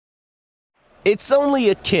It's only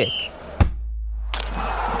a kick,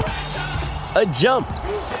 a jump,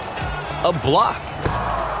 a block.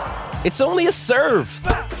 It's only a serve.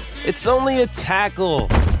 It's only a tackle,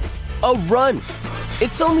 a run.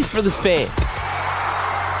 It's only for the fans.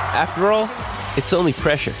 After all, it's only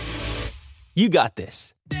pressure. You got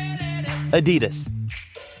this. Adidas.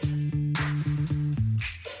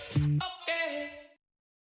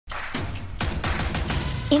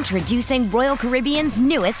 Introducing Royal Caribbean's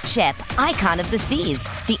newest ship, Icon of the Seas,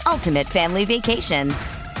 the ultimate family vacation.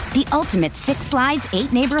 The ultimate 6 slides,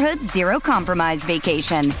 8 neighborhoods, 0 compromise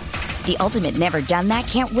vacation. The ultimate never done that,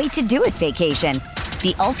 can't wait to do it vacation.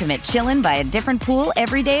 The ultimate chillin' by a different pool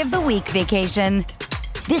every day of the week vacation.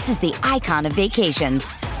 This is the Icon of vacations.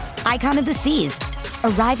 Icon of the Seas,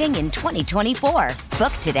 arriving in 2024.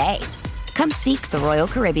 Book today. Come seek the Royal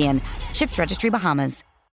Caribbean. Ships Registry, Bahamas.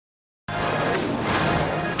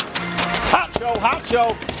 Hot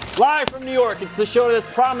show, live from New York. It's the show that's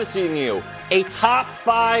promising you a top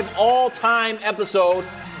 5 all-time episode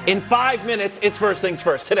in 5 minutes. It's First Things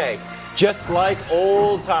First today. Just like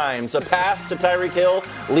old times, a pass to Tyreek Hill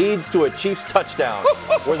leads to a Chiefs touchdown,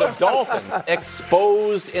 where the Dolphins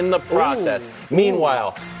exposed in the process.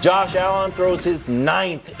 Meanwhile, Josh Allen throws his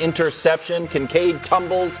 9th interception. Kincaid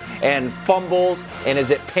tumbles and fumbles, and is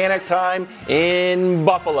it panic time in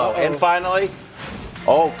Buffalo? And finally,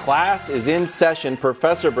 class is in session.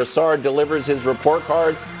 Professor Broussard delivers his report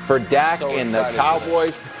card for Dak and the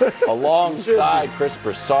Cowboys alongside Chris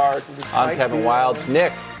Broussard. I'm Kevin Wildes.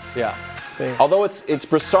 Nick. Yeah. Although it's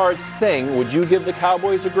Broussard's thing, would you give the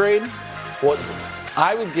Cowboys a grade? Well,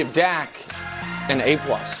 I would give Dak an A+.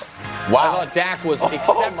 Wow. I thought Dak was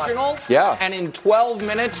exceptional. Yeah. And in 12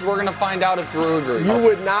 minutes, we're going to find out if Drew agrees. You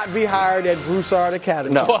would not be hired at Broussard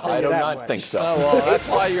Academy. No, I do not think so. Oh, well, that's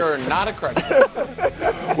why you're not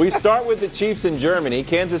accredited. We start with the Chiefs in Germany.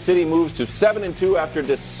 Kansas City moves to 7-2 after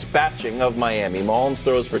dispatching of Miami. Mahomes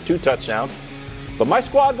throws for 2 touchdowns, but my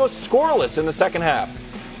squad goes scoreless in the second half.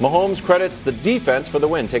 Mahomes credits the defense for the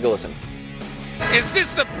win. Take a listen. Is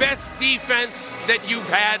this the best defense that you've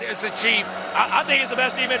had as a Chief? I think it's the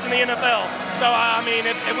best defense in the NFL. So, I mean,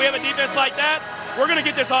 if we have a defense like that, we're going to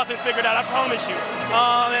get this offense figured out, I promise you.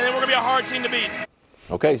 And then we're going to be a hard team to beat.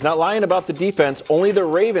 Okay, he's not lying about the defense. Only the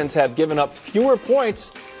Ravens have given up fewer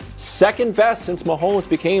points, second best since Mahomes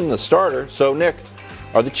became the starter. So, Nick,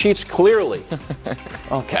 are the Chiefs clearly?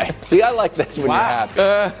 Okay. See, I like this when you're happy.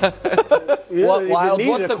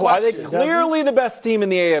 What's the question? Are they clearly the best team in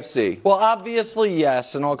the AFC? Well, obviously,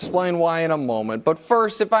 yes, and I'll explain why in a moment. But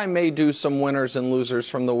first, if I may do some winners and losers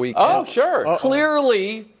from the weekend. Oh, sure.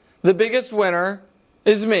 Clearly, the biggest winner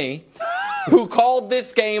is me, who called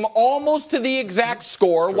this game almost to the exact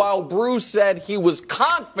score, while Bruce said he was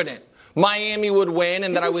confident Miami would win,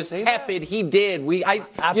 and that I was tepid. He did. I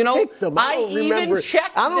picked them. I even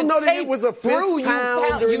checked. I don't know that it was a fist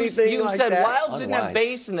pound or anything you like said that. Wildes didn't have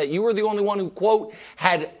base, and that you were the only one who, quote,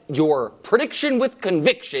 had your prediction with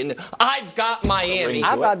conviction. I've got Miami.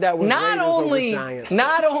 I thought that was not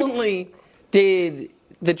only did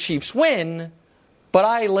the Chiefs win, but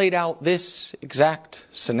I laid out this exact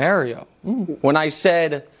scenario when I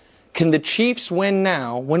said, can the Chiefs win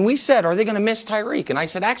now? When we said, are they going to miss Tyreek? And I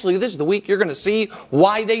said, actually, this is the week you're going to see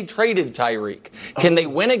why they traded Tyreek. Can they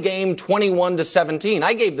win a game 21-17?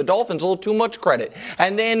 I gave the Dolphins a little too much credit.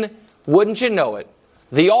 And then, wouldn't you know it,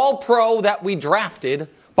 the All-Pro that we drafted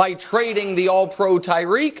by trading the All-Pro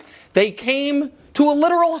Tyreek, they came to a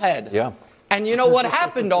literal head. Yeah. And you know what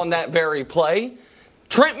happened on that very play?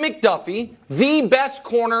 Trent McDuffie, the best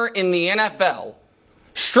corner in the NFL,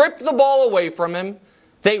 stripped the ball away from him.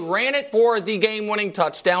 They ran it for the game-winning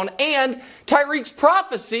touchdown, and Tyreek's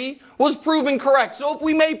prophecy was proven correct. So if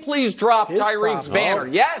we may please drop Tyreek's banner.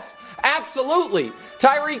 Yes, absolutely.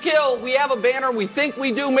 Tyreek Hill, we have a banner. We think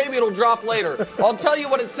we do. Maybe it'll drop later. I'll tell you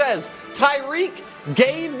what it says. Tyreek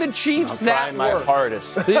gave the Chiefs that my word.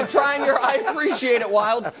 hardest. You're trying your. I appreciate it,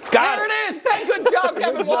 Wildes. There it is. Thank good job,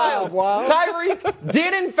 Kevin Wildes. Tyreek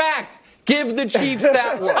did, in fact, give the Chiefs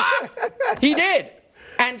that word. He did.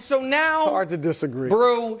 And so now, hard to disagree.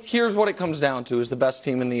 Brew, here's what it comes down to: is the best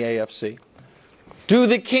team in the AFC. Do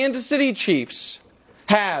the Kansas City Chiefs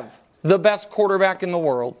have the best quarterback in the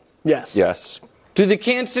world? Yes. Yes. Do the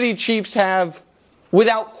Kansas City Chiefs have,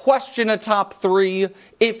 without question, a top 3,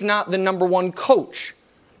 if not the number 1 coach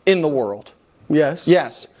in the world? Yes.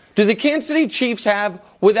 Yes. Do the Kansas City Chiefs have,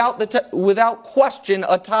 without question,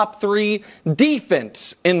 a top 3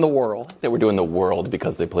 defense in the world? They were doing the world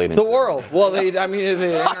because they played in the world. Well, the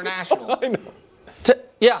international. I know.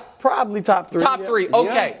 Yeah. Probably top 3. Top 3.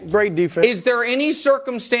 Okay. Yeah. Great defense. Is there any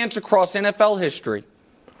circumstance across NFL history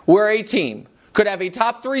where a team could have a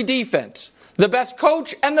top 3 defense, the best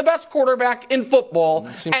coach and the best quarterback in football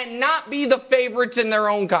and not be the favorites in their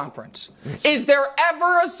own conference? Is there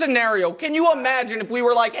ever a scenario? Can you imagine if we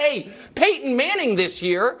were like, hey, Peyton Manning this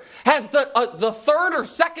year has the third or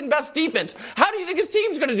second best defense? How do you think his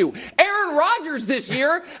team's going to do? Aaron Rodgers this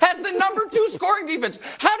year has the number 2 scoring defense.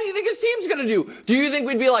 How do you think his team's going to do? Do you think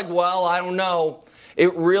we'd be like, well, I don't know.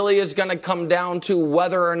 It really is going to come down to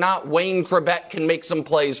whether or not Wayne Chrebet can make some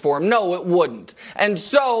plays for him. No, it wouldn't. And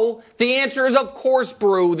so the answer is, of course,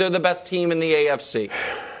 Brew, they're the best team in the AFC.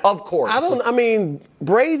 Of course.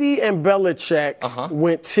 Brady and Belichick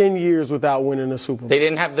went 10 years without winning a Super Bowl. They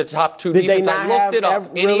didn't have the top 2 defense. I looked it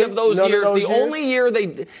up. Any of those years, the only year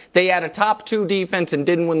they had a top 2 defense and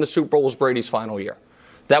didn't win the Super Bowl was Brady's final year.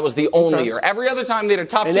 That was the only year. Every other time they had a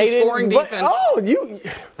top 2 scoring defense.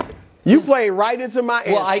 You played right into my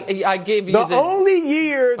answer. Well, I gave you the only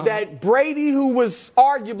year that Brady, who was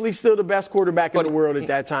arguably still the best quarterback in the world at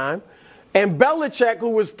that time, and Belichick, who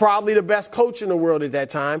was probably the best coach in the world at that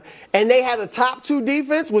time, and they had a top 2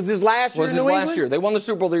 defense, was his last year in New England? Last year. They won the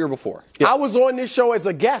Super Bowl the year before. Yep. I was on this show as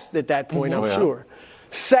a guest at that point, I'm sure,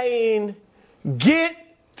 saying, get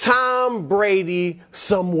Tom Brady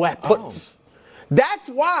some weapons. That's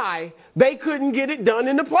why they couldn't get it done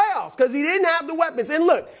in the playoffs, because he didn't have the weapons. And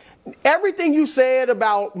look, everything you said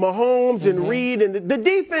about Mahomes and Reed, and the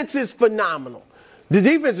defense is phenomenal. The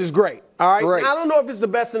defense is great. All right. Great. I don't know if it's the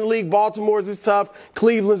best in the league. Baltimore's is tough.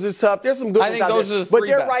 Cleveland's is tough. There's some good ones out there. I think those are the 3 but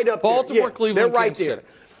they're best. Right up Baltimore, there. Yeah, Cleveland, they're right Kansas there. City.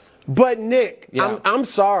 But Nick, I'm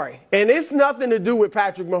sorry, and it's nothing to do with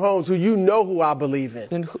Patrick Mahomes, who you know who I believe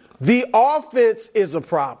in. The offense is a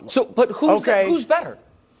problem. So, but who's better?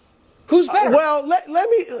 Who's better? Well, let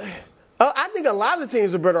me. I think a lot of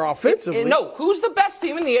teams are better offensively. No, who's the best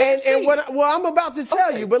team in the AFC? And I'm about to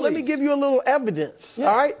tell you, but let me give you a little evidence.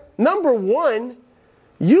 Yeah. All right. Number 1,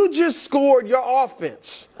 you just scored your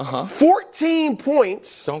offense 14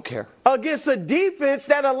 points. Don't care. Against a defense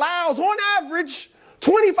that allows, on average,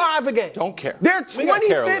 25 a game. Don't care. They're 25th.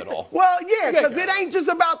 Care a little. Well, yeah, because it ain't just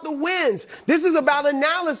about the wins. This is about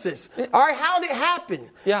analysis. All right, how did it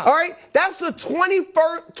happen? Yeah. All right, that's the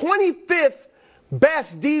 25th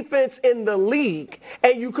best defense in the league,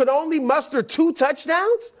 and you could only muster 2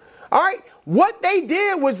 touchdowns? All right, what they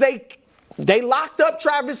did was they locked up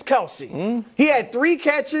Travis Kelce. He had 3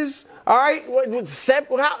 catches, all right,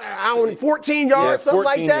 14 yards, something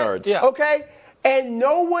like that. Yards. Yeah. Okay? And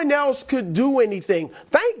no one else could do anything.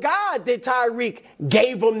 Thank God that Tyreek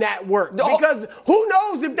gave them that work. Because who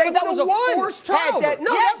knows if they would have won. Forced turnover.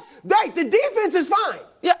 Right, the defense is fine.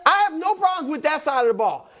 Yeah. I have no problems with that side of the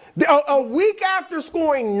ball. A week after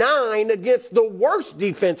scoring 9 against the worst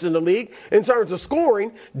defense in the league in terms of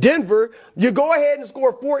scoring, Denver, you go ahead and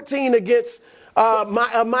score 14 against a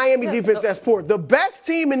Miami defense that's poor. The best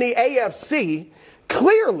team in the AFC,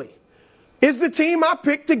 clearly, is the team I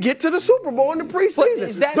picked to get to the Super Bowl in the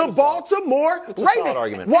preseason. The Baltimore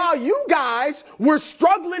Ravens. While you guys were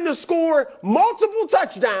struggling to score multiple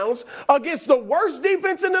touchdowns against the worst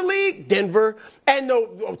defense in the league, Denver, and the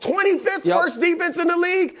 25th worst defense in the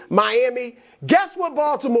league, Miami, guess what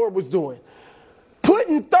Baltimore was doing?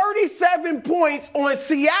 Putting 37 points on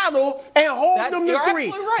Seattle and holding them to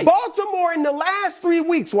 3. Right. Baltimore in the last 3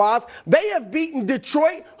 weeks, Woz, they have beaten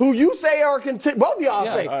Detroit, who you say are both of y'all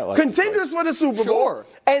say contenders for the Super Bowl,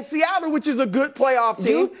 and Seattle, which is a good playoff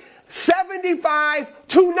team. 75-9.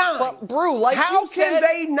 But Brew, like how you said, can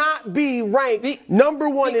they not be ranked number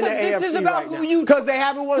 1 in the AFC? This is about right who you because they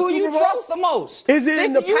haven't won Super Bowl. Who you trust the most? Is it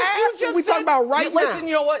in the past? Or we talking about right now? Listen,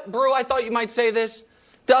 you know what, Brew? I thought you might say this.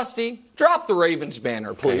 Dusty, drop the Ravens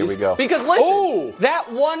banner, please. Okay, here we go. Because listen, that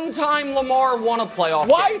one time Lamar won a playoff game.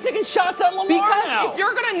 Why are you taking shots at Lamar now? Because if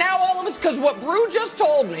you're going to now all of us, because what Brew just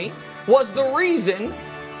told me was the reason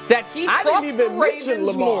that he trusts the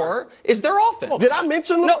Ravens more is their offense. Did I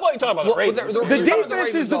mention Lamar? No, what are you talking about? The Ravens. The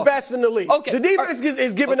defense is the best in the league. Okay. The defense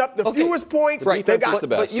is giving up the fewest points. Right. They got the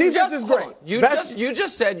best. Defense is great. You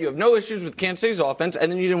just said you have no issues with Kansas City's offense,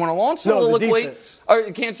 and then you didn't want to long soliloquy,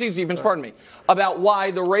 or Kansas City's defense, pardon me, about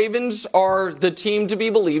why the Ravens are the team to be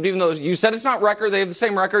believed, even though you said it's not record, they have the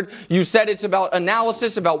same record. You said it's about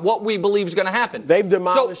analysis, about what we believe is going to happen. They've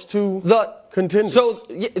demolished 2 contenders. So,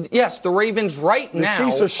 yes, the Ravens right now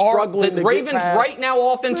Chiefs are struggling. The Ravens right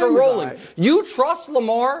now offense are rolling. You trust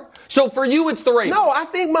Lamar So for you, it's the Ravens. No, I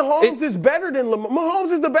think Mahomes is better than Lamar.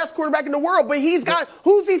 Mahomes is the best quarterback in the world, but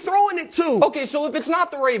who's he throwing it to? Okay, so if it's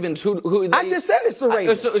not the Ravens, I just said it's the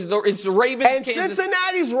Ravens. So it's the Ravens, and Kansas.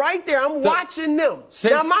 Cincinnati's right there. I'm watching them.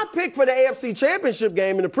 Now, my pick for the AFC Championship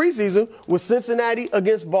game in the preseason was Cincinnati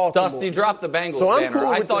against Baltimore. Dusty dropped the Bengals So I'm banner. cool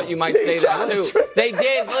I with thought them. you might say that too. They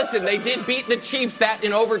did. Listen, they did beat the Chiefs that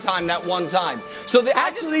in overtime that one time. So they're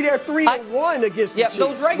 3-1 against the Chiefs.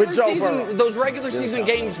 Those regular season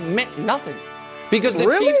games meant nothing. Because the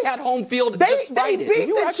Chiefs had home field despite they it. beat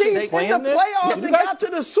the Chiefs in the playoffs and got to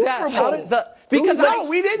the Super Bowl.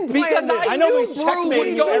 We didn't plan this. I know we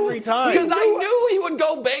checkmate every time. Because I knew he would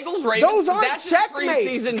go Bengals, Ravens. Those aren't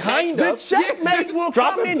checkmates. The checkmate will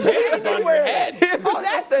come in January.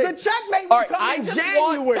 The checkmate will come in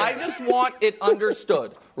January. I just want it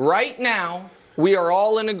understood. Right now, we are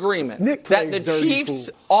all in agreement that the Chiefs'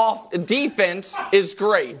 defense is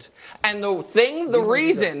great. And the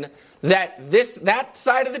reason that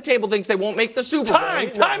side of the table thinks they won't make the Super Bowl.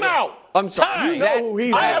 Time out. I'm sorry.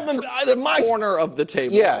 I have them my corner of the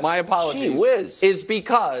table. Yes. My apologies. Is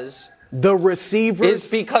because the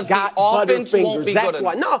receivers got the offense won't be That's good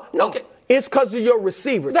why. enough. No. Okay. It's because of your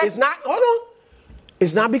receivers. It's not. Hold on.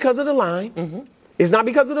 It's not because of the line. Mm-hmm. It's not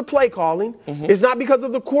because of the play calling. Mm-hmm. It's not because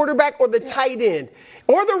of the quarterback or the tight end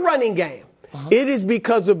or the running game. Uh-huh. It is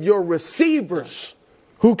because of your receivers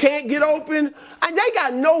who can't get open. And they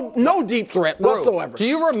got no deep threat whatsoever. Do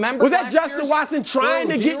you remember Was that Justin Watson trying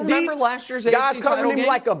to get deep? Do you remember last year's AFC guys covering him game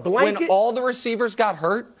like a blanket? When all the receivers got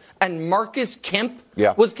hurt and Marcus Kemp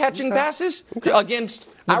was catching passes against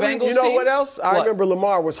the Bengals team? You know what else? I remember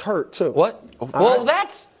Lamar was hurt, too. What? Well,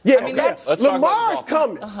 that's... Lamar's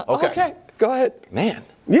coming. Okay. Go ahead. Man.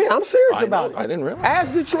 Yeah, I'm serious about it. I didn't realize.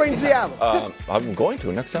 Ask Detroit and Seattle. I'm going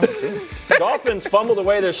to next time I see them. Dolphins fumbled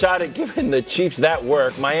away their shot at giving the Chiefs that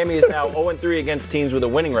work. Miami is now 0-3 against teams with a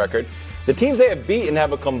winning record. The teams they have beaten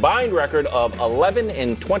have a combined record of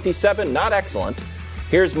 11-27. Not excellent.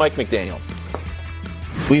 Here's Mike McDaniel.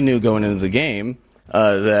 We knew going into the game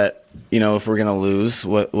that, if we're going to lose,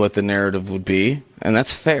 what the narrative would be, and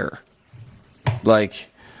that's fair. Like,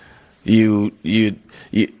 we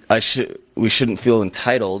shouldn't feel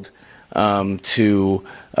entitled to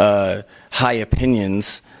high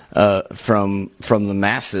opinions from the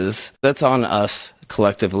masses. That's on us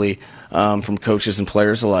collectively, from coaches and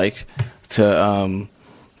players alike. To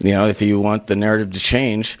if you want the narrative to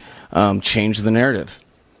change the narrative.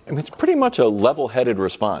 I mean, it's pretty much a level-headed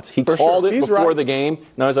response. He called it before the game.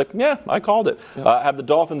 Now he's like, yeah, I called it. Yeah. Have the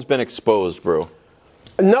Dolphins been exposed, Brew?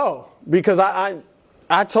 No, because I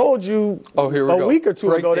told you a week or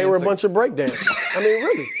two ago they were a bunch of breakdancers. I mean,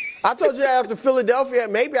 really. I told you after Philadelphia.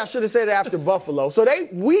 Maybe I should have said it after Buffalo. So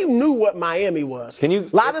we knew what Miami was. A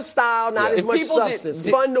lot of style, not as much substance.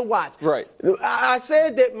 Fun to watch. Right. I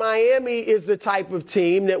said that Miami is the type of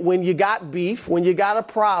team that when you got beef, when you got a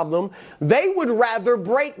problem, they would rather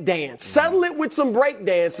break dance, settle it with some break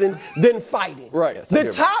dancing than fighting. Right. Yes,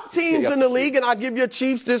 the top teams in the league, and I'll give your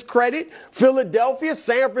Chiefs this credit, Philadelphia,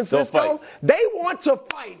 San Francisco, they want to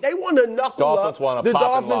fight. They want to knuckle up. The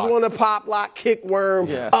Dolphins want to pop lock, kick worm,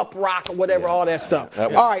 up rock or whatever, all that stuff. All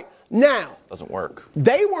right, now. Doesn't work.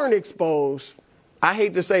 They weren't exposed, I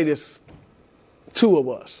hate to say this, two of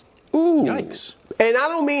us. Ooh. Yikes. And I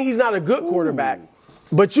don't mean he's not a good quarterback,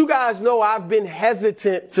 but you guys know I've been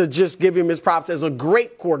hesitant to just give him his props as a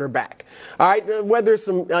great quarterback. All right, whether it's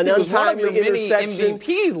an untimely interception.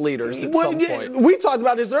 MVP leaders at some point. We talked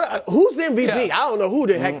about this earlier. Who's the MVP? I don't know who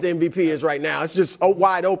the heck the MVP is right now. It's just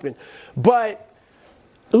wide open. But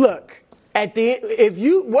look, at the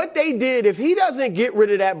what they did, if he doesn't get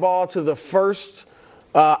rid of that ball to the first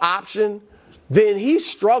option, then he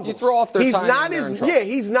struggles. You throw off their time.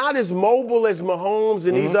 He's not as mobile as Mahomes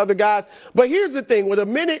and these other guys. But here's the thing: with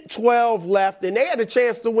 1:12 left, and they had a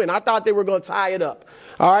chance to win. I thought they were going to tie it up.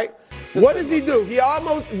 All right. What does he do? He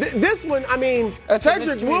almost this one. I mean, that's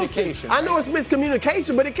Cedric Wilson. Right? I know it's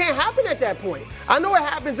miscommunication, but it can't happen at that point. I know it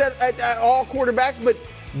happens at all quarterbacks, but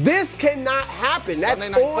this cannot happen. That's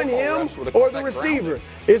on him or the receiver.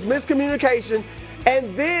 It's miscommunication.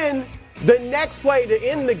 And then the next play to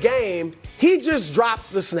end the game, he just drops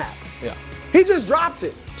the snap. Yeah. He just drops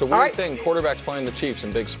it. It's a weird thing. Quarterbacks playing the Chiefs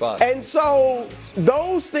in big spots. And so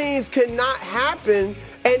those things cannot happen.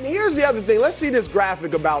 And here's the other thing. Let's see this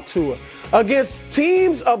graphic about Tua. Against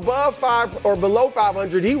teams above 5 or below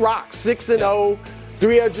 500, he rocks 6-0.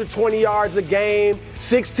 320 yards a game,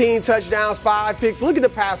 16 touchdowns, 5 picks. Look at the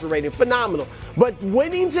passer rating, phenomenal. But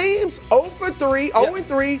winning teams,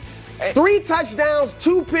 0-3, 3 touchdowns,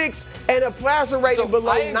 2 picks, and a passer rating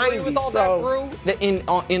below 90. I agree with all that, Brew. That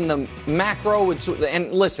in the macro,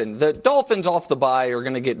 and listen, the Dolphins off the bye are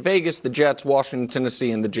going to get Vegas, the Jets, Washington,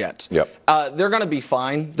 Tennessee, and the Jets. Yep. They're going to be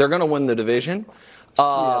fine. They're going to win the division.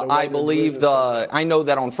 I believe I know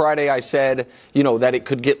that on Friday I said, that it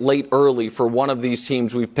could get late early for one of these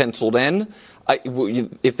teams we've penciled in.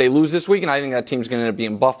 If they lose this week, and I think that team's going to be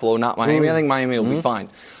in Buffalo, not Miami. I think Miami will be fine.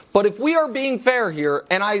 But if we are being fair here,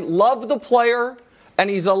 and I love the player, and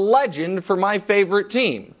he's a legend for my favorite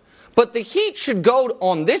team, but the heat should go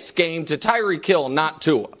on this game to Tyreek Hill, not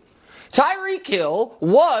Tua. Tyreek Hill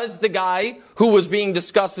was the guy who was being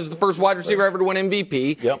discussed as the first wide receiver ever to win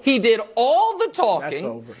MVP. Yep. He did all the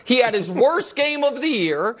talking. He had his worst game of the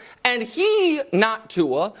year, and he, not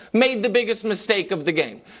Tua, made the biggest mistake of the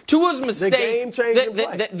game. Tua's mistake,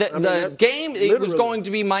 the game, it was going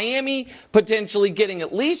to be Miami potentially getting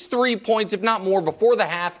at least 3 points, if not more, before the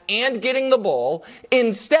half and getting the ball.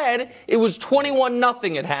 Instead, it was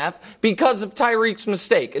 21-0 at half because of Tyreek's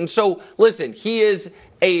mistake. And so, listen, he is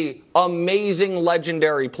a amazing,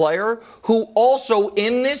 legendary player who also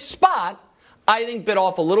in this spot, I think, bit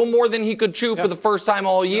off a little more than he could chew for the first time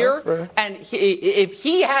all year. And if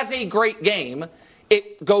he has a great game,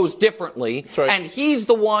 it goes differently. Right. And he's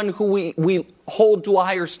the one who we hold to a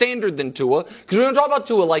higher standard than Tua. Because we don't talk about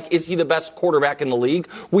Tua like, is he the best quarterback in the league?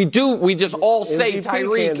 We just all say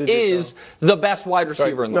Tyreek is the best wide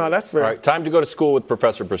receiver in the league. No, that's fair. All right, time to go to school with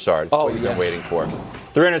Professor Broussard. That's what you've been waiting for.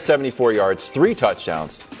 374 yards, 3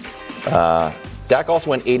 touchdowns. Dak also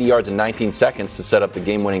went 80 yards in 19 seconds to set up the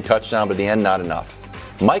game-winning touchdown, but at the end, not enough.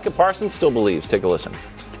 Micah Parsons still believes. Take a listen.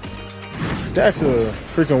 Dak's a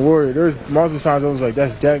freaking warrior. There's multiple times I was like,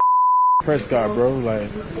 that's Dak Prescott, bro. Like,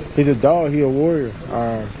 he's a dog. He a warrior.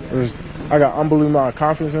 I got unbelievable amount of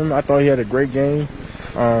confidence in him. I thought he had a great game.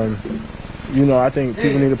 I think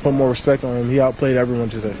people need to put more respect on him. He outplayed everyone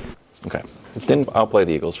today. Okay. Didn't outplay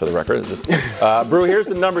the Eagles, for the record. Brew, here's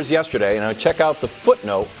the numbers yesterday. And check out the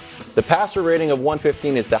footnote. The passer rating of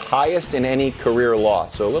 115 is the highest in any career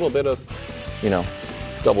loss. So a little bit of,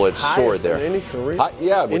 double-edged sword there. In any career?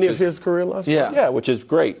 Any of his career losses? Yeah, which is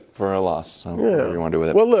great for a loss. So whatever you want to do with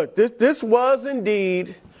it. Well, look, this was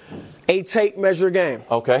indeed a tape measure game.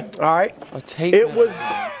 Okay. All right? A tape It was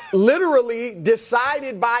literally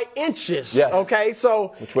decided by inches. Yes. Okay?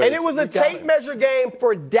 So, and it was a tape measure game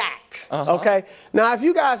for Dak. Okay? Now, if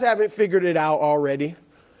you guys haven't figured it out already,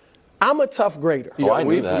 I'm a tough grader. Oh, I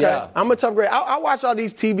knew that. Okay? Yeah. I'm a tough grader. I watch all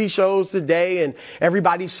these TV shows today, and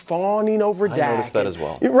everybody's fawning over Dak. I noticed that as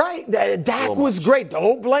well. Right. Dak was great.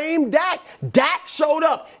 Don't blame Dak. Dak showed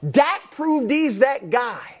up. Dak proved he's that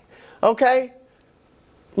guy. Okay?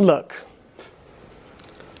 Look,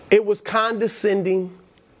 it was condescending,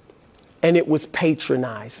 and it was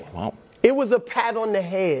patronizing. Wow. It was a pat on the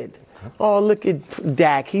head. Oh, look at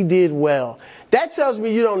Dak. He did well. That tells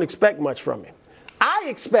me you don't expect much from him. I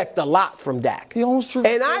expect a lot from Dak. He almost threw.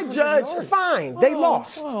 And I judge, fine, they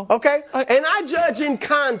lost. Okay? And I judge in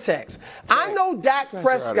context. I know Dak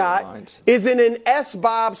Prescott is in an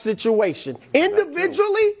S-Bob situation,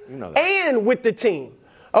 individually and with the team.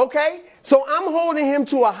 Okay? So I'm holding him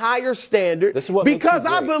to a higher standard because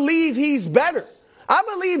I believe he's better. I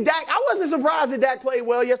believe Dak. I wasn't surprised that Dak played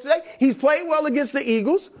well yesterday. He's played well against the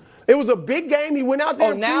Eagles. It was a big game. He went out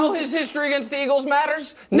there. Oh, now his history against the Eagles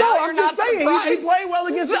matters? No, I'm just saying. He played well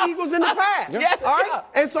against the Eagles in the past. Yeah. All right?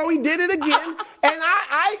 And so he did it again. And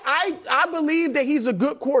I believe that he's a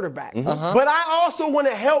good quarterback. But I also want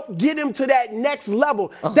to help get him to that next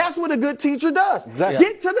level. That's what a good teacher does. Exactly.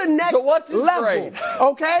 Get to the next level. Grade?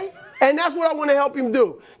 Okay? And that's what I want to help him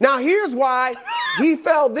do. Now, here's why he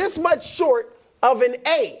fell this much short of an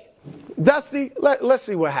A. Dusty, let's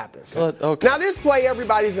see what happens. Okay. Now, this play,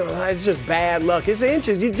 everybody's going, it's just bad luck. It's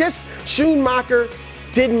inches. Schumacher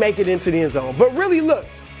didn't make it into the end zone. But really, look,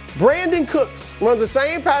 Brandon Cooks runs the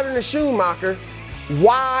same pattern as Schumacher,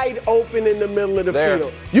 wide open in the middle of the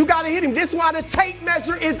field. You got to hit him. This is why the tape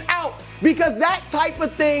measure is out, because that type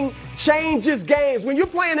of thing changes games. When you're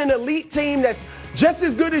playing an elite team that's just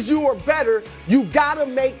as good as you or better, you got to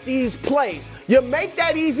make these plays. You make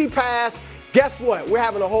that easy pass. Guess what? We're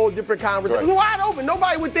having a whole different conversation. Wide open.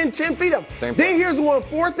 Nobody within 10 feet of him. Then here's one,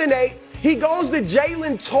 4th and 8. He goes to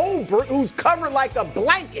Jalen Tolbert, who's covered like a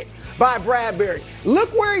blanket by Bradbury.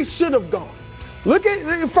 Look where he should have gone. Look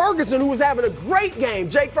at Ferguson, who was having a great game.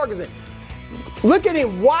 Jake Ferguson. Look at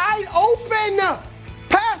him wide open.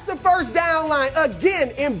 Past the first down line.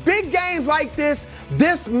 Again, in big games like this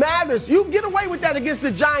matters. You get away with that against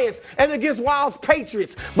the Giants and against Wild's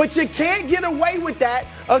Patriots, but you can't get away with that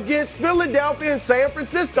against Philadelphia and San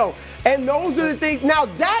Francisco. And those are the things. Now,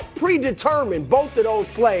 Dak predetermined both of those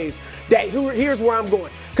plays. here's where I'm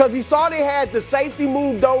going. Because he saw they had the safety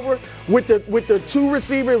moved over with the two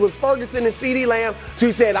receivers. It was Ferguson and CeeDee Lamb. So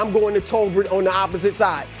he said, I'm going to Tolbert on the opposite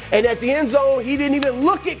side. And at the end zone, he didn't even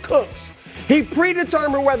look at Cooks. He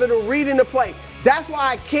predetermined whether to read in the play. That's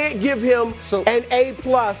why I can't give him an A+.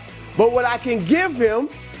 But what I can give him,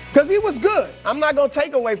 because he was good. I'm not going to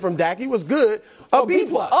take away from Dak. He was good. A B+.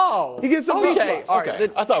 Oh. He gets a B+. Okay.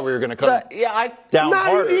 I thought we were going to come down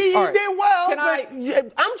harder. He did well.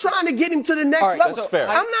 I'm trying to get him to the next level. That's fair.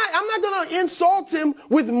 I'm not going to insult him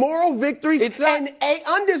with moral victories and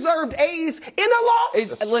undeserved A's in a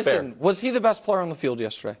loss. Listen, was he the best player on the field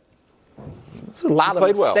yesterday? There's a lot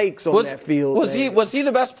of mistakes on that field. Was he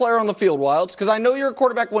the best player on the field, Wilds? Because I know you're a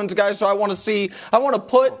quarterback wins guy, so I want to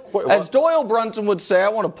put, as Doyle Brunson would say, I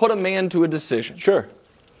want to put a man to a decision. Sure.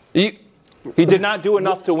 He did not do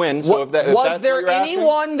enough to win. So was there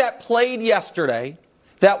anyone that played yesterday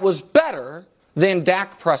that was better than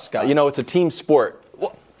Dak Prescott? You know, it's a team sport.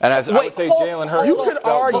 And I would say Jalen Hurts. You could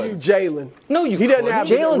argue Jalen. No, you he doesn't have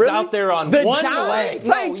Jalen's out there on one leg.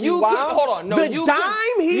 Thank you. Hold on. No, you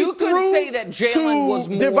could say that Jalen was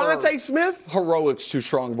more Devontae Smith. Heroic's too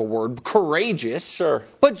strong of a word. Courageous. Sure.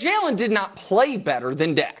 But Jalen did not play better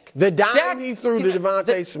than Dak. The dime he threw to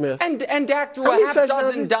Devontae Smith. And Dak threw a half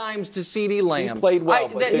dozen dimes to CeeDee Lamb. He played well.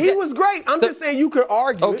 He was great. I'm just saying you could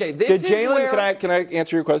argue. Okay, this is where... Can I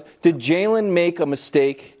answer your question? Did Jalen make a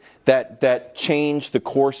mistake that changed the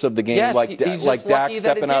course of the game? Yes, like Dak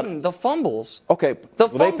stepping out? The fumbles. Okay.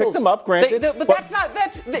 They picked him up, granted. He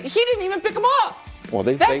didn't even pick him up. Well,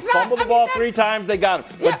 they fumbled the ball 3 times. They got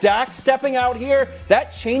him. Yeah. But Dak stepping out here,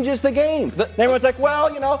 that changes the game. Everyone's like, well,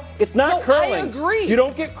 it's not curling. I agree. You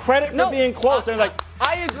don't get credit for being close.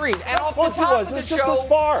 I agree. And off the top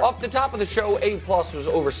of the show, A+ was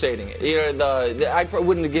overstating it. I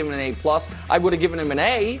wouldn't have given an A+. I would have given him an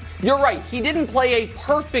A. You're right. He didn't play a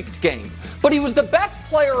perfect game, but he was the best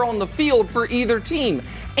player on the field for either team.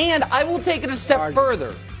 And I will take it a step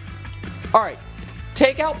further. All right.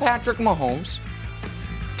 Take out Patrick Mahomes.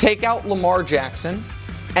 Take out Lamar Jackson.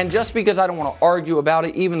 And just because I don't want to argue about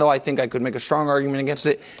it, even though I think I could make a strong argument against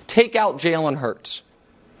it, take out Jalen Hurts.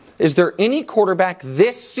 Is there any quarterback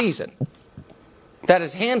this season that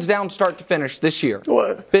is hands down start to finish this year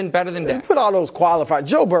been better than Dak? Put all those qualified.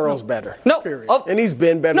 Joe Burrow's better. No. Period. And he's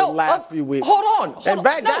been better the last few weeks. Hold on.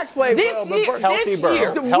 Dak's played well. This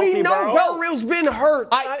year. We know Burrow's been hurt.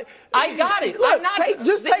 I got it. Look,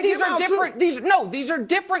 these are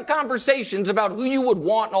different conversations about who you would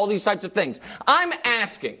want and all these types of things. I'm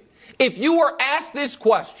asking, if you were asked this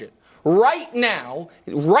question right now,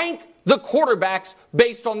 rank the quarterbacks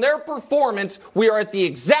based on their performance. We are at the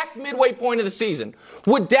exact midway point of the season.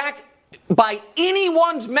 Would Dak, by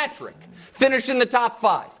anyone's metric, finish in the top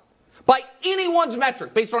 5? By anyone's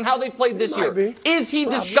metric, based on how they played this year. Is he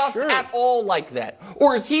discussed at all like that?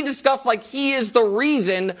 Or is he discussed like he is the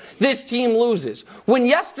reason this team loses? When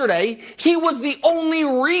yesterday, he was the only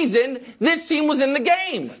reason this team was in the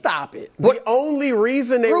game. Stop it. The only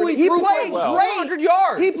reason he played great. 100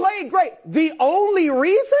 yards. He played great. The only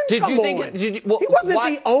reason? He wasn't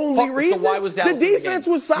the only reason. So why was Dallas the defense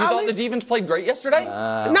was solid. You thought the defense played great yesterday?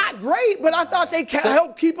 Not great, but I thought they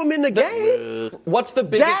helped keep him in the game. What's the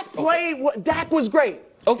biggest... Dak was great.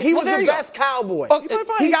 Okay, he was the best Cowboy.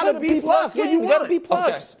 He got a B+. He got a B+.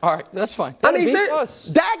 Okay. All right, that's fine. I mean,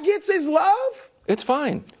 Dak gets his love. It's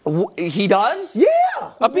fine. He does? Yeah.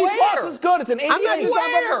 A B+ is good. It's an 88.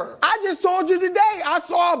 I just told you today, I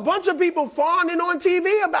saw a bunch of people fawning on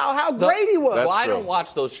TV about how great he was. Well, I don't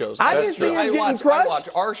watch those shows. I didn't see him getting crushed. I watch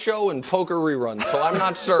our show and poker reruns, so I'm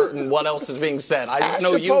not certain what else is being said. I just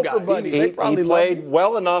know you guys. He played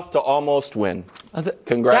well enough to almost win.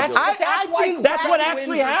 Congratulations. I think that's what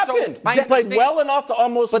actually happened. He played well enough to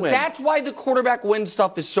almost win. But that's why the quarterback win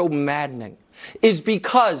stuff is so maddening. Is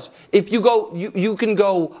because if you go, you can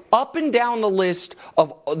go up and down the list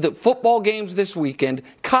of the football games this weekend,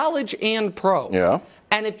 college and pro. Yeah.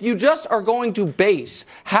 And if you just are going to base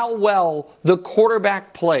how well the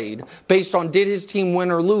quarterback played based on did his team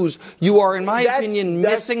win or lose, you are, in my opinion,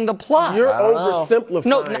 missing the plot. You're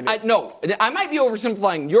oversimplifying. No, I might be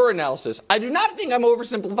oversimplifying your analysis. I do not think I'm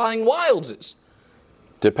oversimplifying Wilds's.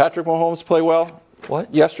 Did Patrick Mahomes play well?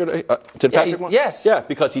 What? Yesterday? Did Patrick Mahomes? Yes. Yeah,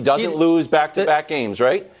 because he doesn't lose back-to-back games,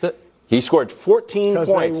 right? He scored 14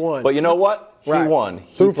 points. But you know what? He won.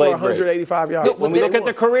 He threw played for 185 yards. When we look at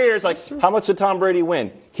the careers, how much did Tom Brady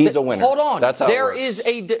win? He's a winner. Hold on. That's how it works.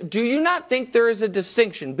 Do you not think there is a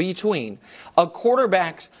distinction between a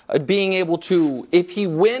quarterback's being able to, if he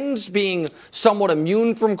wins, being somewhat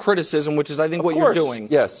immune from criticism, which is, I think, what you're doing,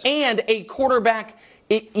 yes, and a quarterback,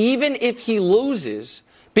 even if he loses,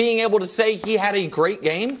 being able to say he had a great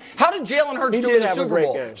game? How did Jalen Hurts do in the Super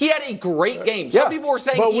Bowl? He had a great game. Some people were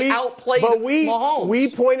saying he outplayed Mahomes. We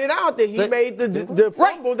pointed out that he made the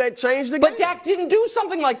fumble that changed the game. But Dak didn't do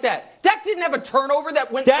something like that. Dak didn't have a turnover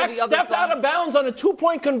that went Dak for the other side. stepped out of bounds on a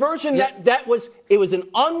 2-point conversion. That was an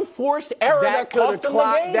unforced error that cost him the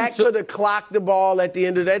game. Dak could have clocked the ball at the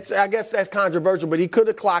end of that. I guess that's controversial, but he could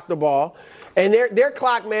have clocked the ball. And their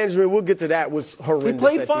clock management, we'll get to that, was horrendous. He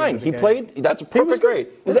played fine. He played. That's a perfect grade.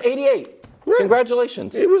 It was 88. Right.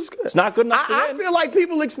 Congratulations. It was good. It's not good enough to win. I feel like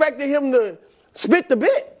people expected him to spit the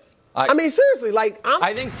bit. I mean, seriously,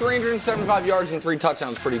 I think 375 yards and 3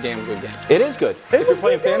 touchdowns, pretty damn good game. It is good. If you're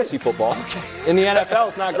playing fantasy football. Okay. In the NFL,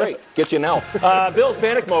 it's not great. Get you an L. Bills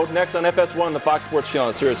Panic Mode next on FS1, the Fox Sports Channel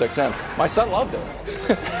on Sirius XM. My son loved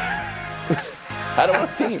it. I don't want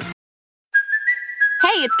his team.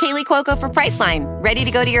 Hey, it's Kaylee Cuoco for Priceline. Ready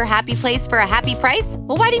to go to your happy place for a happy price?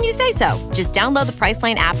 Well, why didn't you say so? Just download the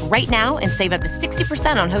Priceline app right now and save up to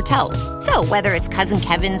 60% on hotels. So whether it's Cousin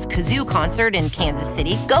Kevin's Kazoo Concert in Kansas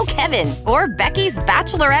City, go Kevin, or Becky's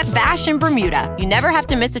Bachelorette Bash in Bermuda, you never have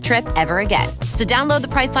to miss a trip ever again. So download the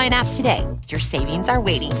Priceline app today. Your savings are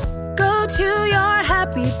waiting. Go to your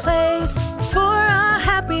happy place for a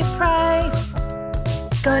happy price.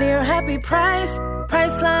 Go to your happy price,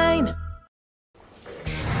 Priceline.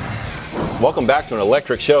 Welcome back to an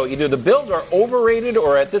electric show. Either the Bills are overrated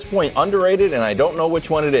or at this point underrated, and I don't know which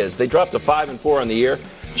one it is. They dropped to 5-4 on the year.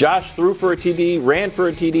 Josh threw for a TD, ran for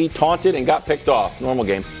a TD, taunted, and got picked off. Normal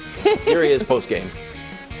game. Here he is post-game.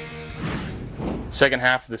 Second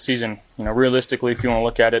half of the season, realistically, if you want to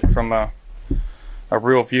look at it from a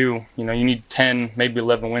real view, you need 10, maybe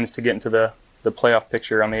 11 wins to get into the playoff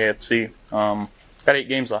picture on the AFC. Got 8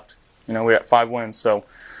 games left. We got 5 wins. So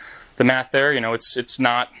the math there, it's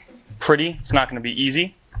not pretty. It's not going to be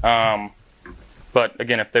easy. But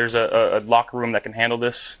again, if there's a locker room that can handle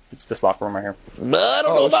this, it's this locker room right here. I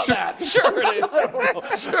don't know about that. Sure it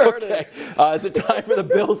is. Sure it is. Is it time for the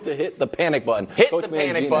Bills to hit the panic button? Hit Coach the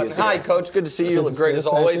panic button. Hi, Coach. Good to see you. You look great as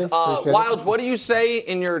always. Wilds, what do you say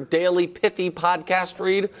in your daily pithy podcast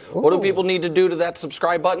read? What do people need to do to that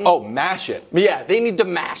subscribe button? Oh, mash it. Yeah, they need to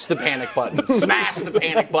mash the panic button. Smash the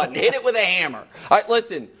panic button. Hit it with a hammer. All right,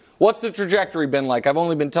 listen. What's the trajectory been like? I've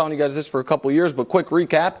only been telling you guys this for a couple years, but quick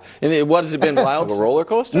recap. What has it been, Wilds? A roller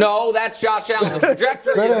coaster? No, that's Josh Allen. The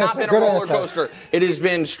trajectory has not been a roller coaster. It has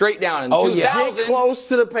been straight down. In 2000, get close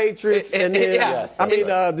to the Patriots and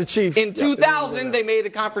then, the Chiefs. In 2000, they made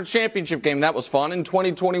a conference championship game. That was fun. In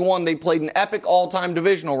 2021, they played an epic all-time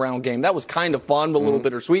divisional round game. That was kind of fun, but a little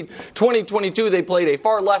bittersweet. 2022, they played a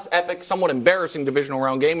far less epic, somewhat embarrassing divisional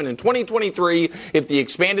round game. And in 2023, if the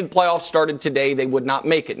expanded playoffs started today, they would not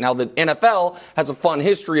make it. Now, the NFL has a fun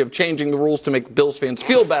history of changing the rules to make Bills fans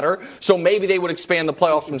feel better, so maybe they would expand the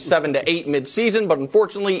playoffs from 7 to 8 mid-season, but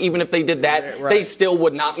unfortunately, even if they did that, they still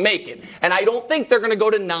would not make it. And I don't think they're going to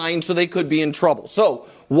go to 9, so they could be in trouble. So,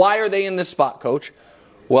 why are they in this spot, Coach?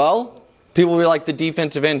 Well, people will be like the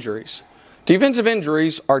defensive injuries. Defensive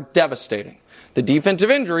injuries are devastating. The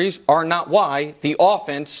defensive injuries are not why the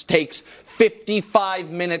offense takes 55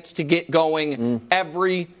 minutes to get going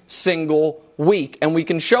every single week. And we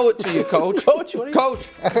can show it to you, Coach. Coach,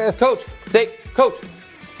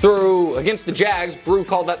 through against the Jags, Brew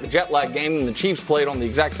called that the jet lag game, and the Chiefs played on the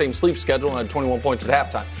exact same sleep schedule and had 21 points at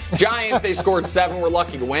halftime. Giants, they scored 7, were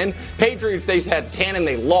lucky to win. Patriots, they had 10 and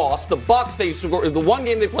they lost. The Bucks, they scored the one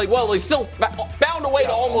game they played well, they still found a way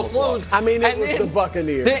to almost lose. I mean, it was the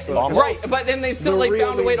Buccaneers. Right, but then they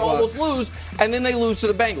found a way to almost lose, and then they lose to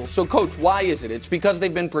the Bengals. So, Coach, why is it? It's because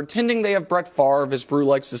they've been pretending they have Brett Favre, as Brew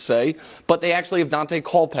likes to say, but they actually have Dante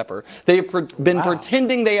Culpepper. They have been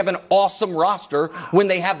pretending they have an awesome roster when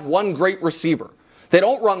they have one great receiver. They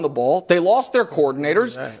don't run the ball. They lost their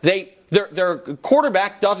coordinators. Their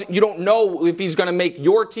quarterback you don't know if he's going to make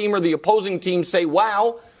your team or the opposing team say,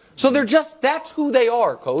 wow. So that's who they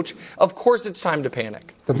are, Coach. Of course it's time to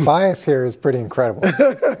panic. The bias here is pretty incredible.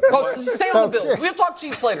 Coach, stay on the Bills. We'll talk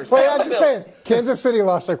Chiefs later. I'm just saying, Kansas City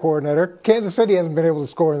lost their coordinator. Kansas City hasn't been able to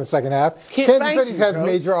score in the second half. Kansas City's had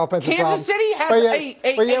major offensive problems. Kansas City has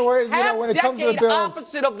half-decade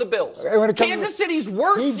opposite of the Bills. Kansas City's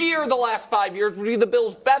worst year the last 5 years would be the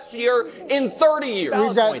Bills' best year in 30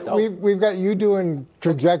 years. We've got you doing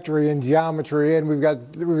trajectory and geometry, and we've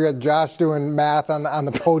got Josh doing math on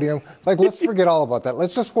the podium. Let's forget all about that.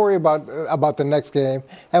 Let's just worry about the next game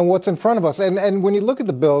and what's in front of us. And when you look at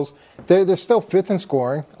the Bills, they're still 5th in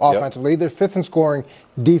scoring offensively. They're 5th in scoring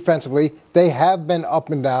defensively. They have been up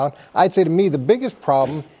and down. I'd say to me the biggest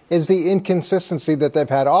problem is the inconsistency that they've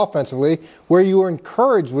had offensively, where you were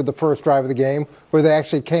encouraged with the first drive of the game, where they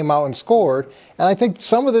actually came out and scored. And I think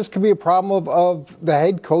some of this could be a problem of the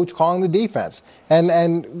head coach calling the defense.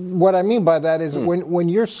 And what I mean by that is when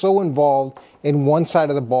you're so involved in one side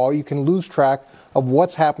of the ball, you can lose track of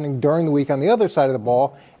what's happening during the week on the other side of the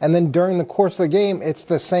ball. And then during the course of the game, it's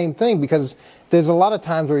the same thing, because there's a lot of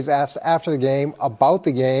times where he's asked after the game about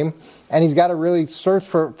the game, and he's got to really search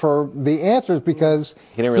for the answers, because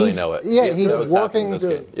he didn't really know it. Yeah, he's working.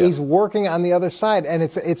 Yeah. He's working on the other side, and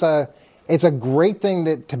it's a great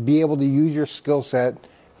thing to be able to use your skill set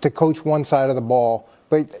to coach one side of the ball.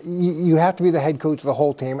 But you have to be the head coach of the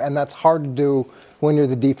whole team, and that's hard to do when you're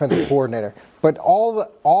the defensive coordinator. But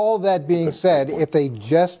all that being said, if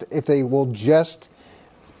they will just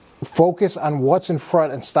focus on what's in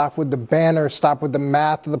front and stop with the banner, stop with the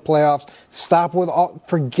math of the playoffs,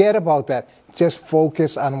 forget about that. Just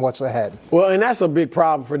focus on what's ahead. Well, and that's a big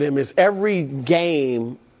problem for them, is every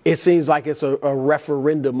game, it seems like it's a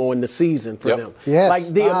referendum on the season for them. Yes. Like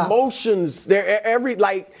the emotions,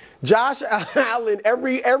 Josh Allen,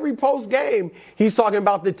 every post game, he's talking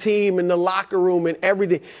about the team and the locker room and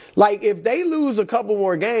everything. Like, if they lose a couple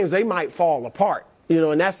more games, they might fall apart,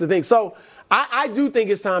 and that's the thing. So I do think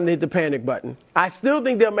it's time to hit the panic button. I still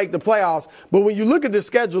think they'll make the playoffs, but when you look at the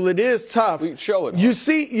schedule, it is tough. Show it. You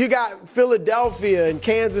see, you got Philadelphia and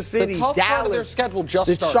Kansas City, the tough Dallas. part of their schedule just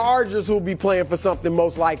the started. Chargers will be playing for something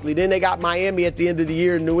most likely. Then they got Miami at the end of the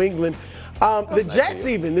year in New England. The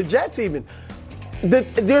Jets even.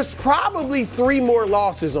 There's probably 3 more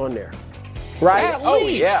losses on there. Right? At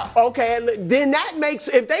least. Yeah. Okay, then that makes,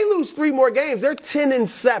 if they lose 3 more games, they're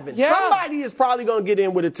 10-7. Yeah. Somebody is probably going to get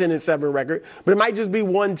in with a 10-7 record, but it might just be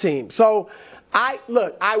one team. So, I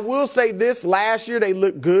will say this. Last year, they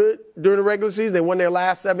looked good during the regular season. They won their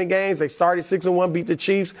last 7 games. They started 6-1, beat the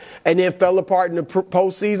Chiefs, and then fell apart in the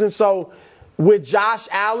postseason. So, with Josh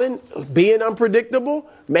Allen being unpredictable,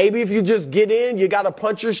 maybe if you just get in, you got a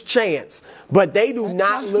puncher's chance. But they do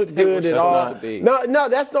not look good at all. No,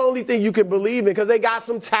 that's the only thing you can believe in, because they got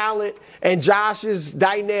some talent and Josh is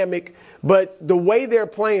dynamic. But the way they're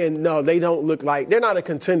playing, no, they don't look like they're not a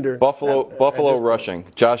contender. Buffalo rushing.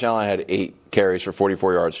 Josh Allen had 8 carries for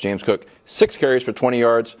 44 yards. James Cook, 6 carries for 20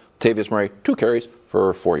 yards. Latavius Murray, 2 carries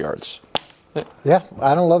for 4 yards. Yeah,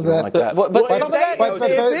 I don't love that. Like that. But some of that,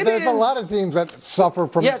 there's a lot of teams that suffer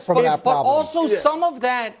from that problem. But also some of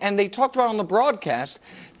that, and they talked about on the broadcast,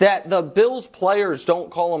 that the Bills players don't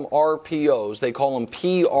call them RPOs, they call them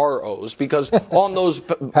PROs, because on those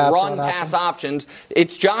pass options,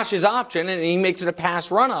 it's Josh's option, and he makes it a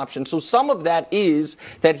pass-run option. So some of that is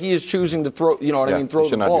that he is choosing to throw, throw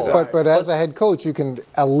the ball. But as a head coach, you can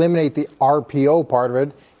eliminate the RPO part of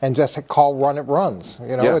it and just call run it runs.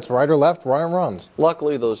 It's right or left, run it runs.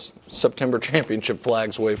 Luckily, those September championship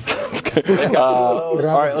flags wave for all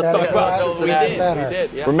right, let's talk about Cincinnati. We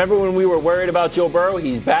did, yeah. Remember when we were worried about Joe Burrow?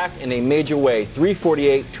 He's back in a major way.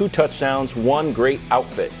 348, 2 touchdowns, 1 great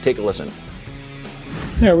outfit. Take a listen.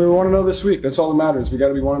 Yeah, we were 1-0 this week. That's all that matters. We got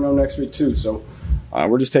to be 1-0 next week too. So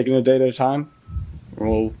we're just taking it a day at a time.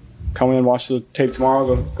 We'll come in and watch the tape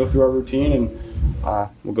tomorrow, go through our routine, and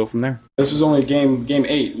we'll go from there. This was only game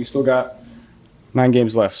 8. We still got 9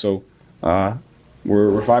 games left. So we're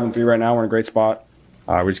 5-3 right now. We're in a great spot.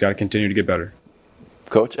 We just got to continue to get better.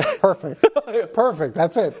 Coach? Perfect.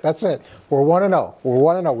 That's it. We're 1-0. We're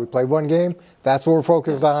 1-0. We played 1 game. That's what we're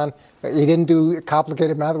focused on. He didn't do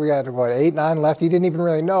complicated math. We got, 8, 9 left. He didn't even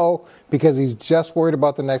really know, because he's just worried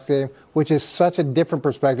about the next game, which is such a different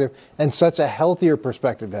perspective and such a healthier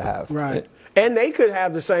perspective to have. Right. And they could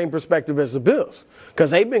have the same perspective as the Bills,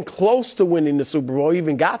 because they've been close to winning the Super Bowl,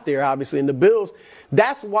 even got there, obviously. And the Bills,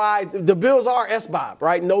 that's why the Bills are SBOB,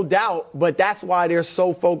 right? No doubt. But that's why they're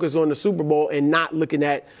so focused on the Super Bowl and not looking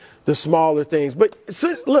at the smaller things. But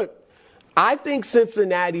look, I think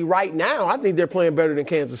Cincinnati right now, I think they're playing better than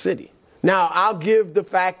Kansas City. Now, I'll give the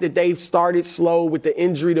fact that they've started slow with the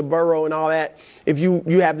injury to Burrow and all that. If you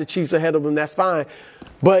have the Chiefs ahead of them, that's fine.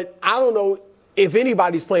 But I don't know if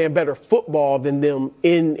anybody's playing better football than them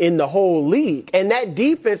in the whole league. And that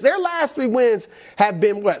defense, their last 3 wins have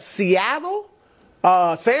been Seattle,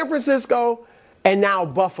 San Francisco, and now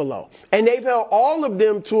Buffalo. And they've held all of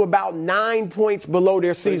them to about 9 points below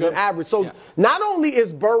their season average. So not only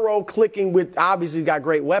is Burrow clicking with, obviously he's got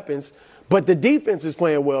great weapons, but the defense is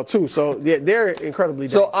playing well too. So they're incredibly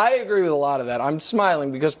dangerous. So I agree with a lot of that. I'm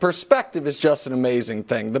smiling because perspective is just an amazing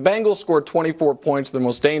thing. The Bengals scored 24 points, the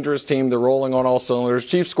most dangerous team. They're rolling on all cylinders.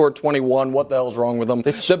 Chiefs scored 21. What the hell's wrong with them?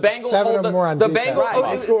 The Bengals hold the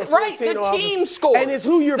Bengals. Right, the team scored. And it's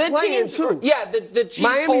who you're playing too. Yeah, the Chiefs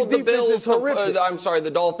Miami's hold the Bills. to,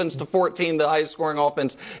 the Dolphins to 14, the highest scoring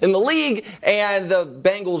offense in the league, and the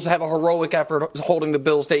Bengals have a heroic effort holding the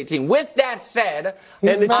Bills to 18. With that said,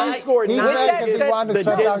 and the Chiefs scored 9 because he wanted to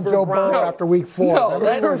shut down Joe Burrow after week 4. No,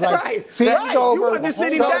 right. Season's over. You wanted to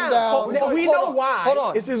sit him down. We know why. Hold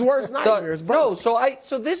on. It's his worst nightmares. No, so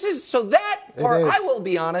that part, I will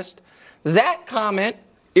be honest, that comment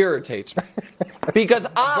irritates me because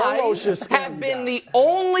I have been the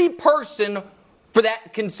only person for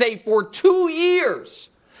that can say for 2 years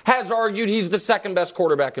has argued he's the second best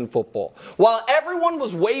quarterback in football. While everyone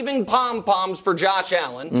was waving pom-poms for Josh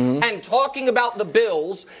Allen and talking about the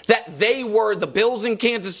Bills, that the Bills in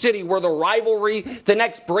Kansas City were the rivalry, the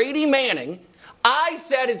next Brady Manning, I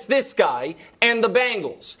said it's this guy and the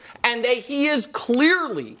Bengals. And he is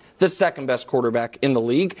clearly the second best quarterback in the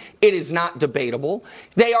league. It is not debatable.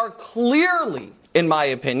 They are clearly, in my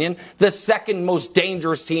opinion, the second most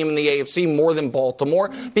dangerous team in the AFC, more than Baltimore.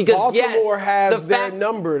 Because Baltimore has their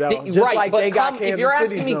number, though. Just like they got Kansas City's number. If you're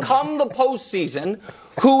asking me, come the postseason,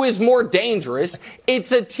 who is more dangerous?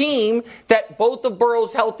 It's a team that both of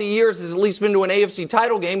Burrow's healthy years has at least been to an AFC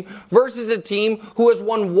title game versus a team who has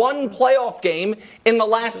won one playoff game in the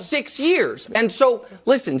last 6 years. And so,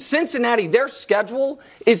 listen, Cincinnati, their schedule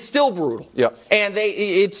is still brutal. Yep. And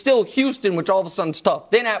it's still Houston, which all of a sudden is tough.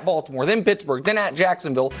 Then at Baltimore, then Pittsburgh, then at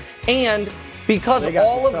Jacksonville. And because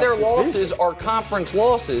all of their losses are conference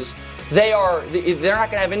losses, they're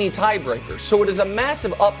not going to have any tiebreakers. So it is a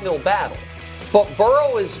massive uphill battle. But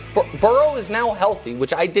Burrow is now healthy,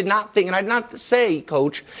 which I did not think, and I did not say,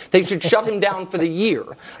 Coach, they should shut him down for the year.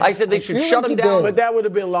 I said they should shut him down. But that would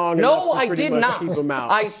have been long enough to pretty much keep him out.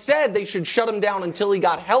 I said they should shut him down until he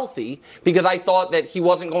got healthy because I thought that he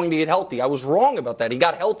wasn't going to get healthy. I was wrong about that. He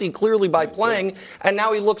got healthy clearly by playing, and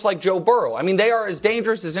now he looks like Joe Burrow. I mean, they are as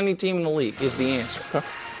dangerous as any team in the league is the answer.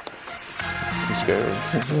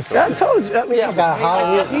 I told you. I mean,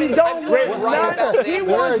 he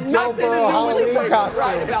wants nothing to do with the Bengals.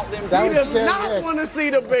 Right. He does not want to see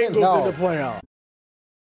the Bengals in the playoffs.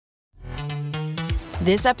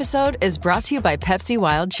 This episode is brought to you by Pepsi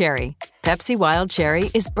Wild Cherry. Pepsi Wild Cherry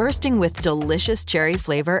is bursting with delicious cherry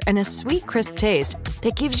flavor and a sweet, crisp taste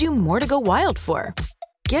that gives you more to go wild for.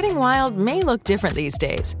 Getting wild may look different these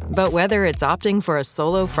days, but whether it's opting for a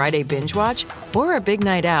solo Friday binge watch or a big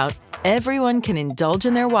night out, everyone can indulge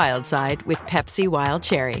in their wild side with Pepsi Wild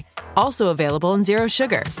Cherry. Also available in Zero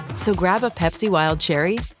Sugar. So grab a Pepsi Wild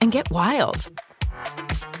Cherry and get wild.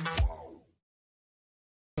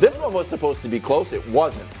 This one was supposed to be close. It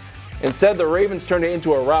wasn't. Instead, the Ravens turned it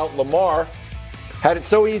into a rout. Lamar had it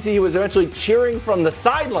so easy he was eventually cheering from the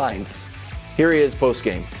sidelines. Here he is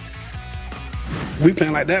post-game. We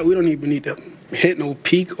playing like that, we don't even need to hit no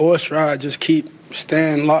peak or stride. Just keep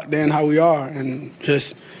staying locked in how we are and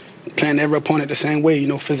just playing every opponent the same way.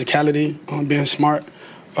 Physicality, being smart,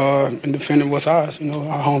 and defending what's ours,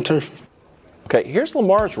 our home turf. Okay, here's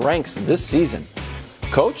Lamar's ranks this season.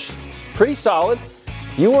 Coach, pretty solid.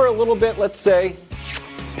 You were a little bit, let's say,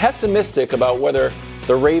 pessimistic about whether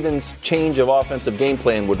the Ravens' change of offensive game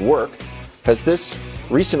plan would work. Has this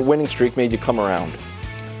recent winning streak made you come around?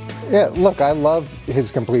 Yeah, look, I love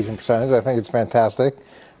his completion percentage. I think it's fantastic.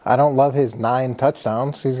 I don't love his 9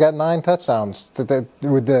 touchdowns. He's got 9 touchdowns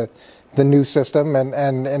with the new system,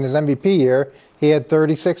 and in his MVP year, he had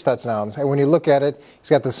 36 touchdowns. And when you look at it, he's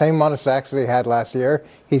got the same amount of sacks as he had last year.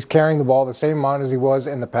 He's carrying the ball the same amount as he was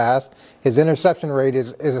in the past. His interception rate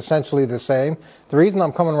is essentially the same. The reason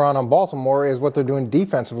I'm coming around on Baltimore is what they're doing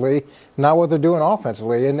defensively, not what they're doing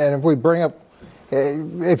offensively. And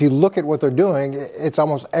if you look at what they're doing, it's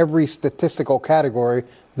almost every statistical category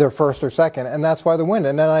they're first or second, and that's why they win.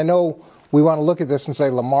 And then I know we want to look at this and say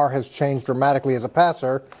Lamar has changed dramatically as a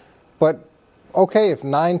passer, but okay, if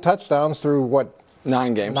 9 touchdowns through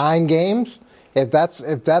 9 games. 9 games, if that's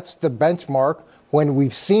the benchmark when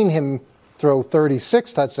we've seen him throw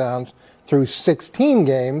 36 touchdowns through 16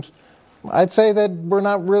 games, I'd say that we're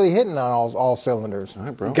not really hitting on all cylinders. All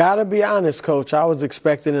right, bro. Gotta be honest, Coach. I was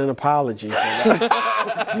expecting an apology.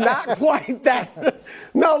 Not quite that.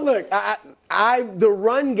 No, look, the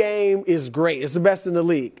run game is great. It's the best in the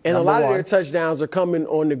league. And a lot of their touchdowns are coming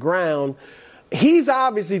on the ground. He's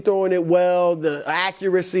obviously throwing it well, the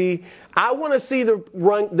accuracy. I want to see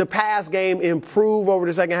the pass game improve over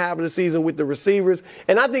the second half of the season with the receivers.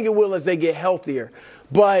 And I think it will as they get healthier.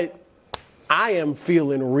 But I am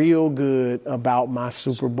feeling real good about my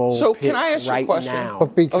Super Bowl So pick can I ask you right a question? now.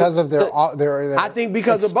 But because of their I think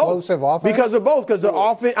because of both. explosive offense? Because of both. Because the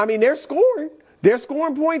offense, I mean, they're scoring. They're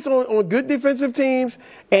scoring points on good defensive teams.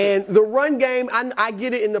 And the run game, I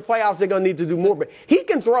get it in the playoffs, they're going to need to do more. But he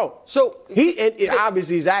can throw. So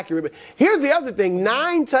obviously he's accurate. But here's the other thing.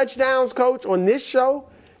 9 touchdowns, Coach, on this show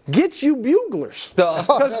gets you buglers.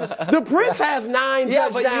 Because the Prince has 9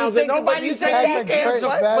 touchdowns and nobody said that can't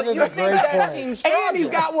play. And he's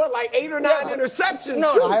got, like 8 or 9 interceptions?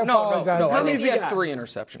 No. I think he has 3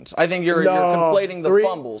 interceptions. I think you're conflating the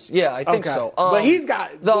fumbles. Yeah, I think so. But he's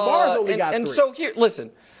got, Lamar's only got 3. And so here, listen.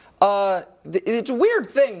 It's a weird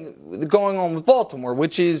thing going on with Baltimore,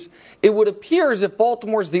 which is it would appear as if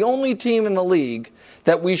Baltimore's the only team in the league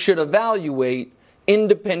that we should evaluate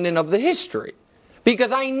independent of the history.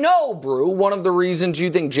 Because I know, Brew, one of the reasons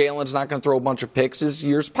you think Jalen's not going to throw a bunch of picks is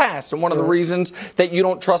years past. And one of the reasons that you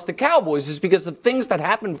don't trust the Cowboys is because of things that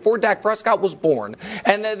happened before Dak Prescott was born.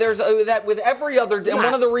 And there's that with every other. And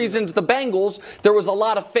one of the reasons the Bengals, there was a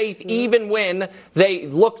lot of faith even when they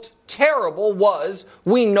looked terrible was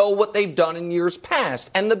we know what they've done in years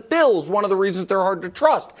past. And the Bills, one of the reasons they're hard to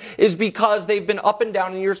trust is because they've been up and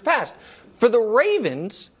down in years past. For the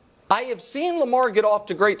Ravens, I have seen Lamar get off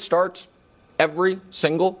to great starts every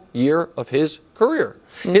single year of his career.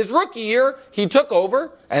 His rookie year, he took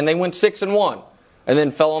over, and they went 6-1, and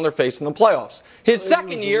then fell on their face in the playoffs. His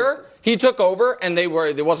second year, he took over, and they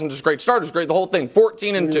wasn't just great start, it was great the whole thing.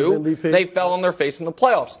 14-2, they fell on their face in the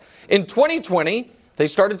playoffs. In 2020, they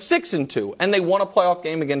started 6-2, and they won a playoff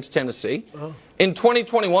game against Tennessee. In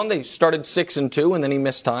 2021, they started 6-2, and then he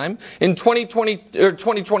missed time. In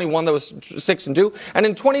 2021, that was 6-2, and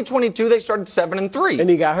in 2022, they started 7-3, and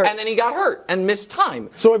he got hurt. And then he got hurt and missed time.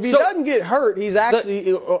 So if he doesn't get hurt, he's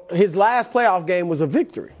actually his last playoff game was a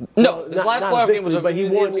victory. No, his last playoff game was but he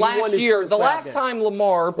won last year. The last time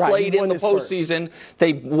Lamar played in the postseason,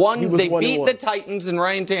 they won. They beat the Titans and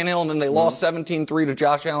Ryan Tannehill, and then they lost 17-3 to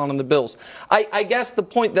Josh Allen and the Bills. I guess the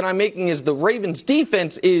point that I'm making is the Ravens'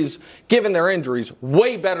 defense is, given their injuries,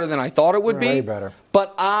 way better than I thought it would be. Way better.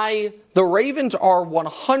 But the Ravens are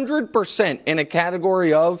 100% in a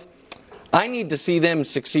category of I need to see them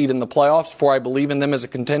succeed in the playoffs before I believe in them as a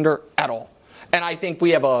contender at all. And I think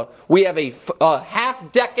we have a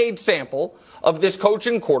half-decade sample of this coach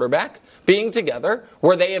and quarterback being together,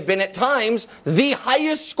 where they have been at times the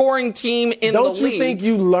highest scoring team in the league. Don't you think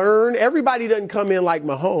you learn? Everybody doesn't come in like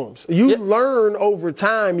Mahomes. You learn over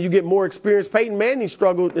time. You get more experience. Peyton Manning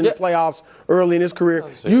struggled in the playoffs early in his career.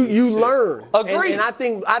 You learn. Agreed. And I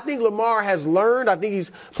think Lamar has learned. I think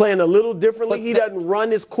he's playing a little differently. He doesn't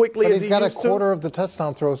run as quickly as he used to. He's got a quarter of the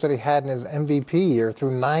touchdown throws that he had in his MVP year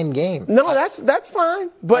through 9 games. No, that's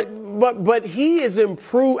fine. But he is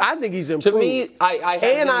improved. I think he's improved. To me,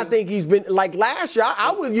 I think he's been like last year.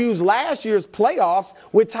 I would use last year's playoffs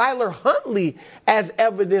with Tyler Huntley as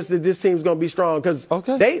evidence that this team's going to be strong because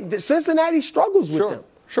Cincinnati struggles with them.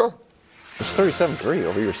 Sure. It's 37-3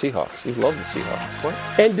 over your Seahawks. You love the Seahawks. What?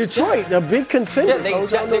 And Detroit, a big contender.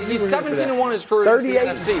 He's 17-1 in his career.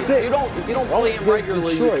 38-6. If you don't play him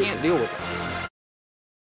regularly, you can't deal with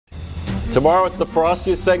it. Tomorrow, it's the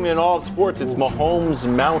frostiest segment in all of sports. It's Mahomes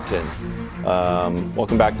Mountain.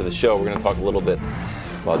 Welcome back to the show. We're going to talk a little bit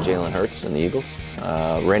about Jalen Hurts and the Eagles.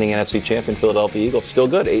 Reigning NFC champion Philadelphia Eagles. Still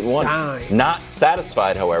good, 8-1. Not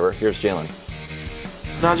satisfied, however. Here's Jalen.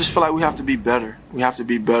 No, I just feel like we have to be better. We have to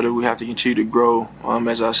be better. We have to continue to grow.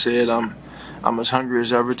 As I said, I'm as hungry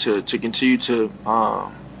as ever to continue to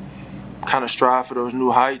kind of strive for those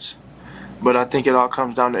new heights. But I think it all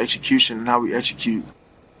comes down to execution and how we execute.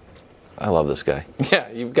 I love this guy.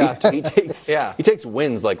 Yeah, you've got to. He takes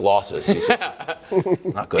wins like losses. He's just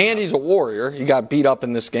not good. And he's a warrior. He got beat up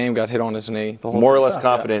in this game, got hit on his knee. More or less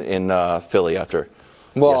confident in Philly after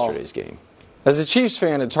yesterday's game. As a Chiefs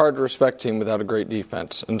fan, it's hard to respect a team without a great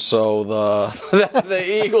defense. And so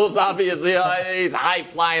the Eagles, obviously, these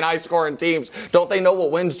high-flying, high-scoring teams, don't they know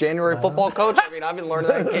what wins January football, Coach? I mean, I've been learning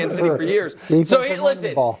that in Kansas City for years. So, hey,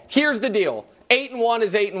 listen, here's the deal. 8-1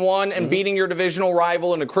 is 8-1, and beating your divisional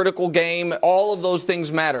rival in a critical game, all of those things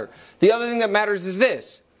matter. The other thing that matters is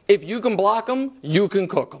this. If you can block them, you can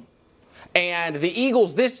cook them. And the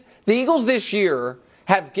Eagles this year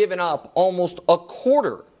have given up almost a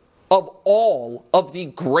quarter of all of the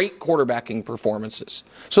great quarterbacking performances.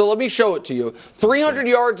 So let me show it to you. 300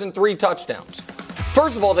 yards and 3 touchdowns.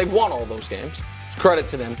 First of all, they've won all those games. Credit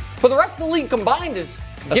to them. But the rest of the league combined is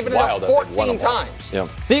giving it up 14 times. Yeah.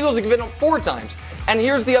 The Eagles have given up 4 times. And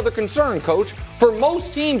here's the other concern, Coach. For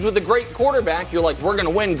most teams with a great quarterback, you're like, we're going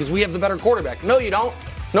to win because we have the better quarterback. No, you don't.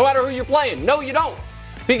 No matter who you're playing. No, you don't.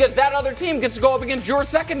 Because that other team gets to go up against your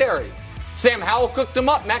secondary. Sam Howell cooked him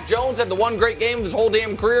up. Mac Jones had the one great game of his whole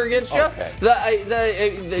damn career against you. Okay.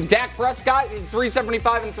 The Dak Prescott,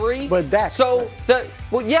 375-3. But Dak. So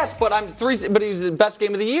yes, but but he was the best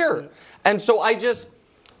game of the year. And so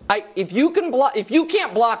if you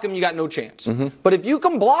can't block him, you got no chance. But if you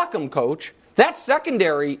can block him, Coach, that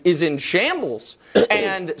secondary is in shambles.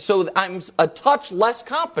 And so I'm a touch less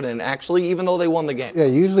confident, actually, even though they won the game. Yeah,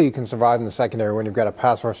 usually you can survive in the secondary when you've got a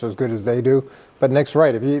pass rush as good as they do. But Nick's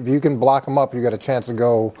right. If you can block them up, you got a chance to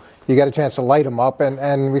go. You got a chance to light them up,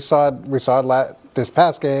 and we saw it this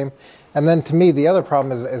past game. And then to me, the other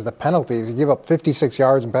problem is the penalties. You give up 56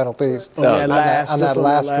 yards in penalties on that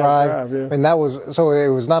last drive. Yeah. I mean, it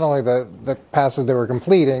was not only the passes they were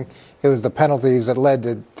completing, it was the penalties that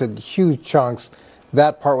led to huge chunks.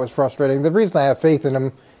 That part was frustrating. The reason I have faith in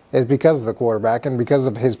him is because of the quarterback and because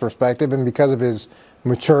of his perspective and because of his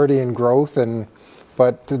maturity and growth.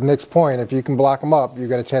 But to Nick's point, if you can block him up, you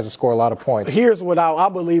got a chance to score a lot of points. Here's what I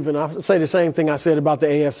believe in. I'll say the same thing I said about the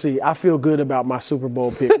AFC. I feel good about my Super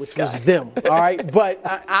Bowl pick, which was them. All right? But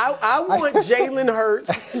I want Jalen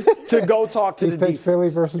Hurts to go talk to the defense. Philly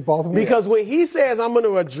versus Baltimore? Because when he says, I'm going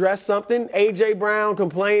to address something, A.J. Brown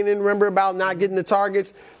complaining, remember about not getting the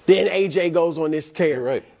targets, then A.J. goes on this tear. You're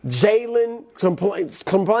right. Jalen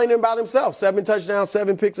complaining about himself. 7 touchdowns,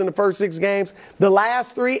 7 picks in the first 6 games. The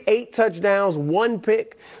last 3, 8 touchdowns, 1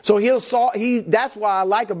 pick. So that's why I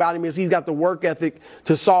like about him is he's got the work ethic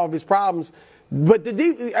to solve his problems. But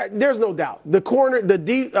there's no doubt.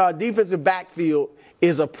 The defensive backfield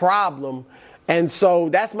is a problem. And so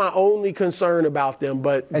that's my only concern about them.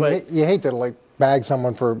 But you hate to bag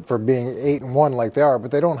someone for being 8-1 like they are, but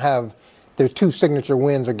they don't have. There's 2 signature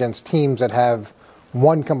wins against teams that have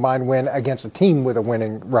 1 combined win against a team with a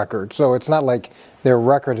winning record. So it's not like their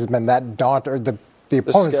record has been that daunting. Or the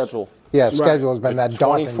opponent's schedule. Yeah, schedule has been that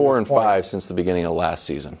daunting. 24-5 since the beginning of last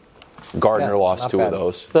season. Gardner lost 2 of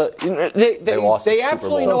those. They lost they the Super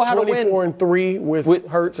absolutely Bowl. know how to win. 24-3 with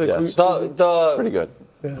Hurts. Yes. Pretty good.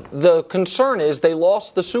 Yeah. The concern is they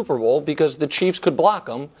lost the Super Bowl because the Chiefs could block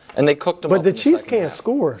them and they cooked them but up. the Chiefs can't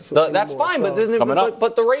score. That's fine, but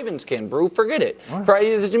the Ravens can, Brew. Forget it.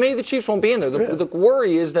 Right. Maybe the Chiefs won't be in there. The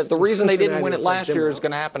worry is that the reason they didn't win it last year is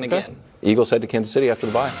going to happen again. Eagles head to Kansas City after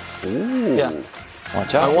the bye. Ooh. Yeah.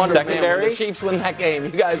 Watch out. I wonder, secondary. man, when the Chiefs win that game.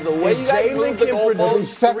 You guys, the way you guys move the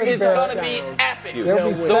goalposts is going to be epic.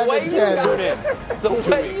 The way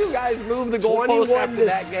you guys move the goalposts after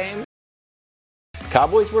that game.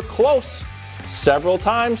 Cowboys were close several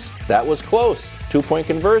times. That was close. 2-point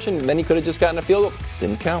conversion. And then he could have just gotten a field goal.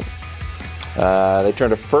 Didn't count. They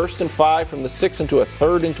turned a 1st and 5 from the 6 into a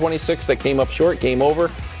 3rd and 26 that came up short. Game over.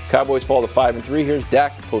 Cowboys fall to 5-3. Here's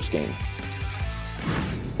Dak post-game.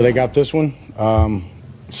 They got this one.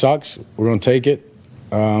 Sucks. We're going to take it.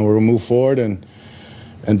 We're going to move forward and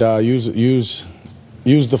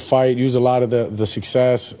use the fight, use a lot of the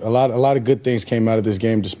success. A lot of good things came out of this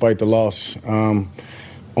game despite the loss.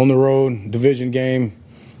 On the road, division game,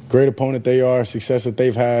 great opponent they are, success that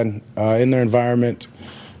they've had in their environment.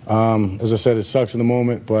 As I said, it sucks in the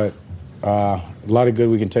moment, but a lot of good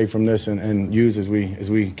we can take from this and use as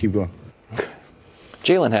we keep going.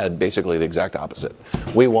 Jalen had basically the exact opposite.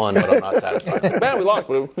 We won, but I'm not satisfied. Man, we lost,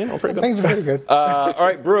 but pretty good. Things are pretty good. All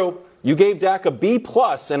right, Brew, you gave Dak a B+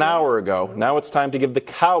 an hour ago. Now it's time to give the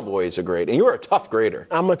Cowboys a grade. And you are a tough grader.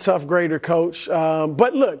 I'm a tough grader, Coach.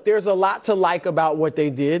 But look, there's a lot to like about what they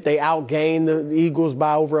did. They outgained the Eagles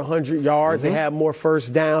by over 100 yards. They had more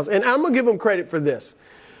first downs. And I'm going to give them credit for this.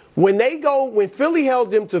 When Philly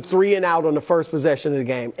held them to 3 and out on the first possession of the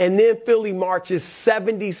game, and then Philly marches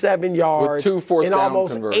 77 yards with 2 fourth in down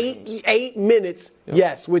almost conversions. 8 minutes,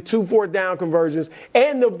 yes, with 2 fourth down conversions,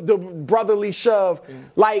 and the brotherly shove.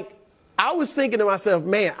 I was thinking to myself,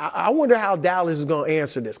 man, I wonder how Dallas is going to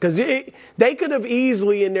answer this. Because they could have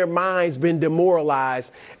easily in their minds been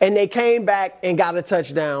demoralized, and they came back and got a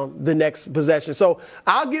touchdown the next possession. So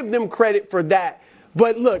I'll give them credit for that.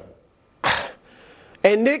 But look,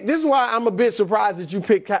 and Nick, this is why I'm a bit surprised that you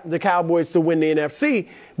picked the Cowboys to win the NFC,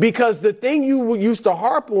 because the thing you used to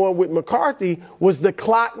harp on with McCarthy was the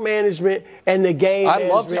clock management and the game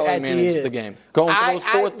management. I loved how he managed the game. Going for those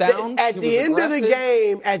fourth downs, at the end of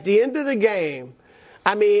the game,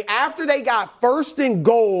 I mean, after they got 1st and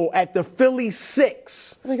goal at the Philly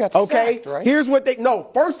 6, they got sacked, right? Here's what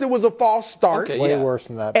first it was a false start. Way worse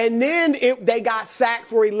than that. And then they got sacked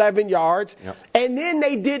for 11 yards, and then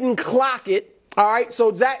they didn't clock it. All right,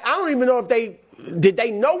 so Zach, I don't even know if they did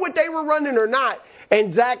they know what they were running or not?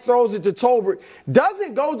 And Zach throws it to Tolbert.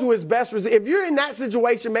 Doesn't go to his best receiver. If you're in that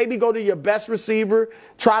situation, maybe go to your best receiver,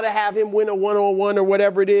 try to have him win a one-on-one or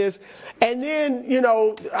whatever it is. And then,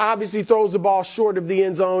 obviously throws the ball short of the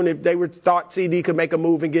end zone if they thought CD could make a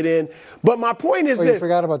move and get in. But my point is this. You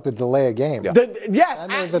forgot about the delay of game. Delay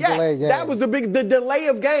of game. That was the delay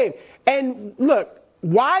of game. And look,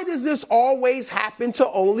 why does this always happen to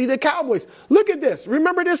only the Cowboys? Look at this.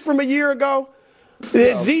 Remember this from a year ago?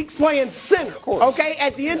 Zeke's playing center, okay,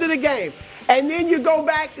 at the end of the game. And then you go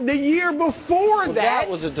back the year before that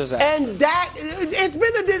was a disaster. And it's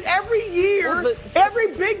been every year,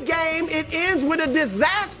 every big game, it ends with a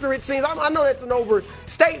disaster, it seems. I know that's an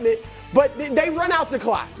overstatement, but they run out the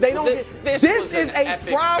clock. They don't this is a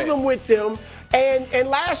problem with them. And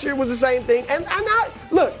last year was the same thing. And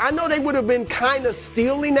I know they would have been kind of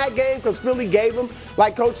stealing that game because Philly gave them,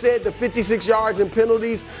 like Coach said, the 56 yards and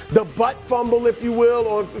penalties, the butt fumble, if you will,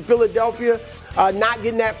 on Philadelphia, not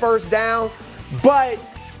getting that first down. But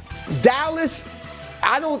Dallas,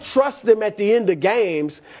 I don't trust them at the end of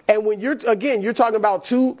games. And when you're talking about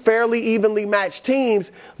two fairly evenly matched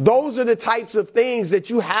teams, those are the types of things that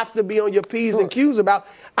you have to be on your P's and Q's about.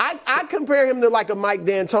 I compare him to like a Mike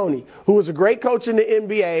D'Antoni, who was a great coach in the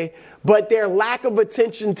NBA, but their lack of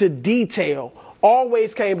attention to detail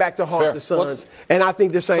always came back to haunt the Suns. And I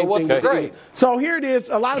think the same thing with him. So here it is.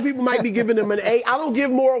 A lot of people might be giving him an A. I don't give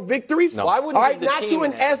moral victories. No, I wouldn't give the not team to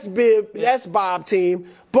an S-Bob team,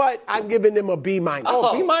 but I'm giving them a B-.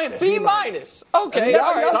 Oh, B-. Okay.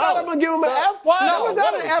 Y'all thought I'm going to give them an F? Wow. No, it was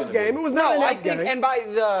not an F game. It was not an F game. And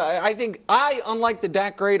unlike the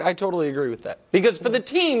DAC grade, I totally agree with that. Because for the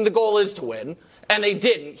team, the goal is to win, and they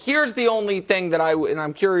didn't. Here's the only thing that and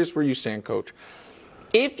I'm curious where you stand, Coach.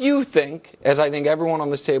 If you think, as I think everyone on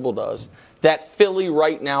this table does, that Philly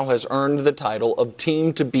right now has earned the title of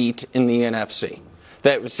team to beat in the NFC,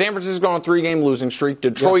 that San Francisco on a 3-game losing streak,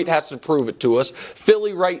 Detroit has to prove it to us,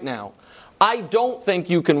 Philly right now, I don't think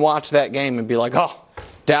you can watch that game and be like, oh,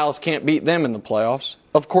 Dallas can't beat them in the playoffs.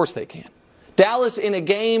 Of course they can. Dallas in a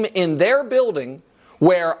game in their building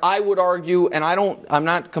where I would argue, and I'm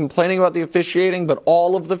not complaining about the officiating, but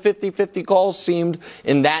all of the 50-50 calls seemed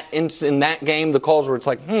in that game, the calls where it's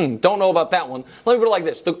like, don't know about that one. Let me put it like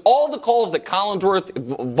this. All the calls that Collinsworth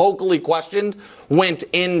vocally questioned went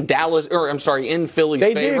in Philly's favor.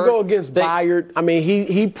 They did go against Byard. I mean,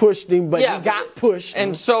 he pushed him, but he got pushed.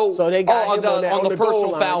 And so they got him on the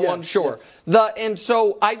personal foul one, sure. Yes. And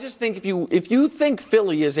so I just think if you think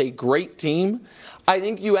Philly is a great team, I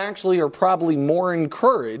think you actually are probably more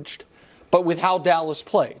encouraged, but with how Dallas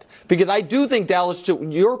played. Because I do think Dallas, to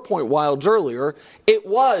your point, Wilds, earlier, it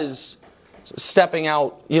was stepping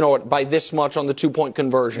out, by this much on the 2-point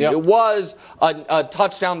conversion. Yep. It was a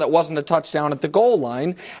touchdown that wasn't a touchdown at the goal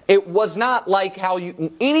line. It was not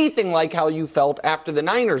anything like how you felt after the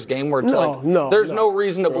Niners game, where it's there's no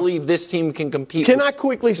reason to believe this team can compete. Can I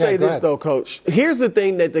quickly say this, though, Coach? Here's the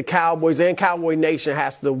thing that the Cowboys and Cowboy Nation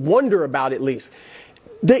has to wonder about, at least.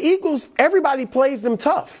 The Eagles, everybody plays them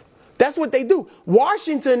tough. That's what they do.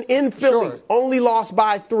 Washington in Philly only lost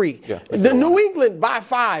by 3. Yeah, New England by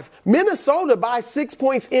 5. Minnesota by 6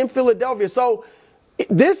 points in Philadelphia. So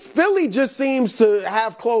this Philly just seems to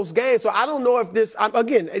have close games. So I don't know if this,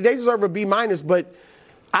 again, they deserve a B-, but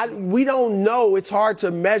we don't know. It's hard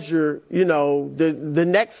to measure, the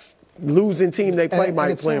next losing team they play might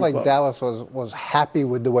play. It seemed like Dallas was happy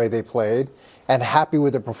with the way they played and happy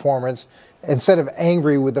with the performance, instead of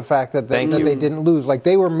angry with the fact that they didn't lose. Like,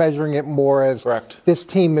 they were measuring it more as this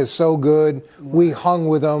team is so good. We hung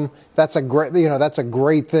with them. That's a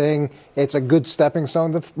great thing. It's a good stepping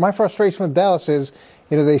stone. My frustration with Dallas is,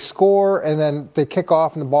 they score and then they kick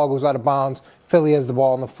off and the ball goes out of bounds. Philly has the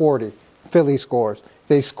ball in the 40. Philly scores.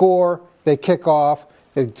 They score. They kick off.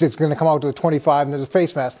 It's going to come out to the 25 and there's a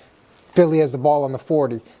face mask. Philly has the ball on the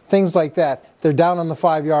 40. Things like that. They're down on the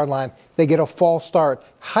 5-yard line. They get a false start.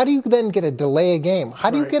 How do you then get a delay of game?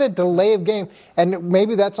 How do you get a delay of game? And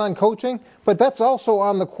maybe that's on coaching, but that's also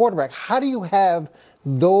on the quarterback. How do you have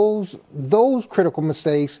those critical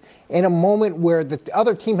mistakes in a moment where the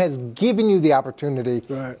other team has given you the opportunity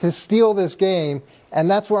to steal this game?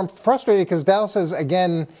 And that's where I'm frustrated, because Dallas is,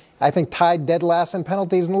 again, I think, tied dead last in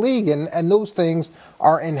penalties in the league, and those things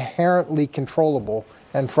are inherently controllable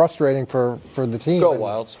and frustrating for the team. Go,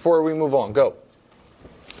 Wilds. Before we move on, go.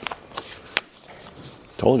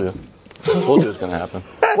 Told you. I told you it was going to happen.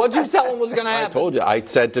 What'd you tell him was going to happen? I told you. I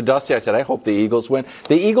said to Dusty, I hope the Eagles win.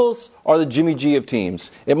 The Eagles are the Jimmy G of teams.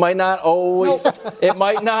 It might not always. It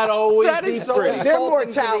might not always That be is so pretty. They're more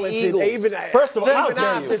insulting to the talented. Eagles. First of all, how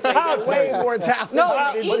dare you? They're way more talented.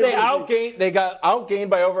 But they got outgained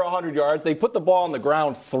by over 100 yards. They put the ball on the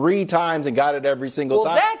ground 3 times and got it every single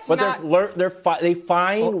time. They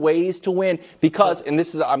find ways to win because, and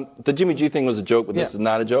this is the Jimmy G thing was a joke, but this is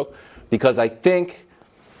not a joke because I think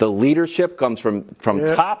the leadership comes from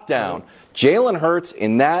top down. Jalen Hurts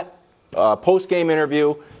in that post-game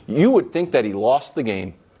interview, you would think that he lost the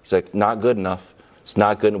game. He's like, not good enough. It's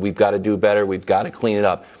not good. We've got to do better. We've got to clean it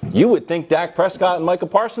up. You would think Dak Prescott and Micah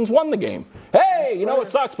Parsons won the game. Hey, you know it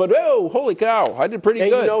sucks, but oh, holy cow, I did pretty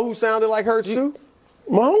good. And you know who sounded like Hurts too?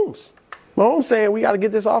 Mahomes. Mahomes saying we got to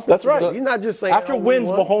get this offense. That's right. Together. He's not just saying after wins,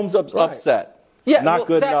 Mahomes upset. Yeah, not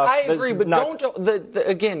good enough. I agree, but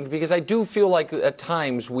again, because I do feel like at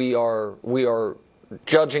times we are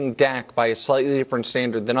judging Dak by a slightly different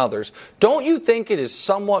standard than others. Don't you think it is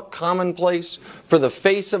somewhat commonplace for the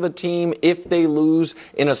face of a team, if they lose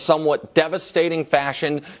in a somewhat devastating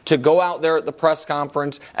fashion, to go out there at the press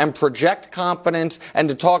conference and project confidence and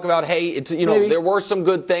to talk about, hey, it's there were some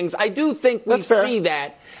good things. I do think we see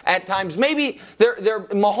that at times. Maybe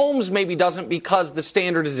Mahomes maybe doesn't because the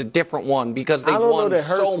standard is a different one because they won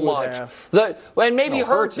so much. And maybe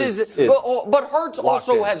Hurts is but Hurts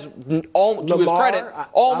also has, to his credit,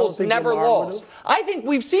 almost never lost. I think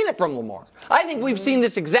we've seen it from Lamar. I think we've seen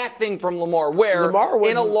this exact thing from Lamar, where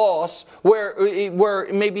in a loss, where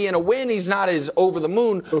maybe in a win he's not as over the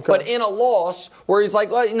moon, but in a loss where he's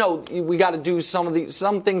like, well, we got to do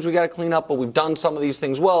some things we got to clean up, but we've done some of these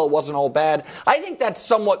things well. It wasn't all bad. I think that's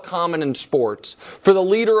somewhat common in sports for the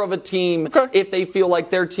leader of a team if they feel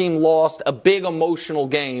like their team lost a big emotional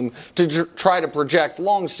game to try to project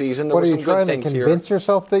long season. There were some good things here. Are you trying to convince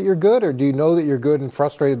yourself that you're good, or do you know that you're good and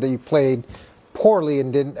frustrated that you played poorly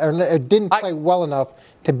and didn't play well enough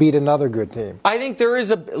to beat another good team? I think there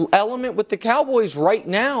is an element with the Cowboys right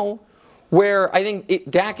now where I think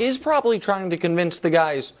Dak is probably trying to convince the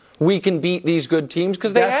guys we can beat these good teams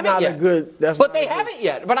because they haven't yet. But they haven't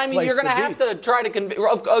yet. But I mean, you're going to have to try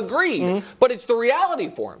to agree. But it's the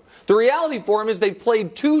reality for him. The reality for him is they've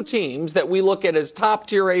played 2 teams that we look at as top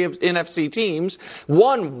tier NFC teams.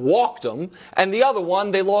 One walked them, and the other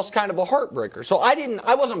one they lost kind of a heartbreaker. So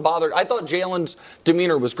I wasn't bothered. I thought Jalen's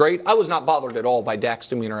demeanor was great. I was not bothered at all by Dak's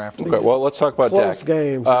demeanor after the game. Well, let's talk about Close Dak.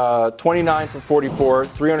 games. 29 for 44,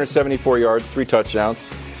 374 yards, 3 touchdowns.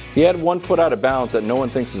 He had 1 foot out of bounds that no one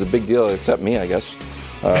thinks is a big deal except me, I guess.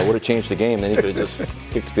 Would have changed the game. Then he could have just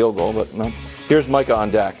kicked a field goal, but no. Here's Micah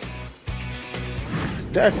on Dak.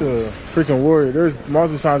 Dak's a freaking warrior. There's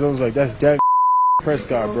multiple times I was like, that's Dak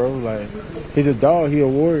Prescott, bro. Like, he's a dog. He a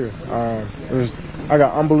warrior. I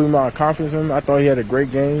got unbelievable amount of confidence in him. I thought he had a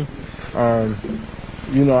great game. I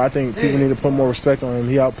think people need to put more respect on him.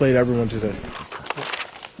 He outplayed everyone today.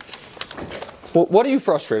 Well, what are you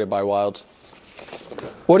frustrated by, Wilds?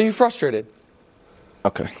 What are you frustrated?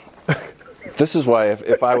 Okay. This is why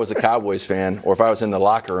if I was a Cowboys fan or if I was in the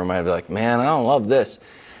locker room, I'd be like, man, I don't love this.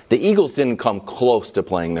 The Eagles didn't come close to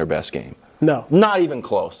playing their best game. No. Not even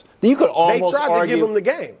close. You could almost argue. They tried to give them the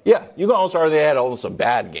game. Yeah. You could almost argue they had almost a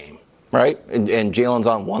bad game, right? And Jalen's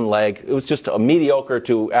on one leg. It was just a mediocre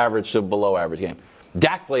to average to below average game.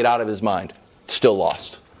 Dak played out of his mind. Still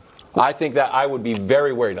lost. I think that I would be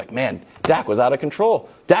very worried. Like, man, Dak was out of control.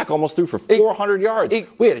 Dak almost threw for 400 yards.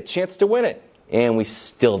 We had a chance to win it, and we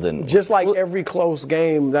still didn't. Just like every close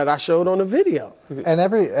game that I showed on the video. And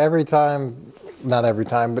every time, not every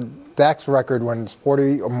time, but Dak's record when it's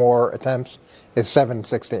 40 or more attempts is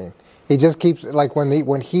 7-16. He just keeps, like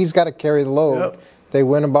when he's got to carry the load, they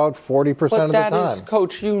win about 40% of the time. But that is,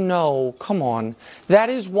 Coach, come on. That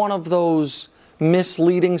is one of those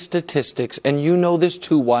misleading statistics, and you know this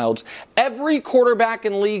too, Wilds. Every quarterback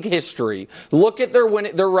in league history, look at their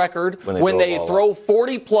record when they throw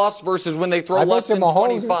 40 plus versus when they throw less than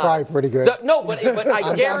 25. Probably pretty good. But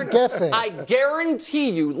I guarantee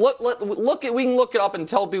you. We can look it up and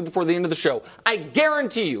tell people before the end of the show. I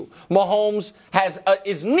guarantee you, Mahomes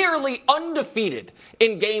is nearly undefeated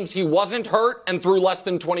in games he wasn't hurt and threw less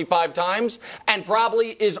than 25 times, and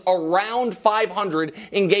probably is around 500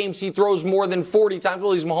 in games he throws more than 40 times.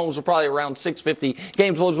 Well, these Mahomes are probably around 650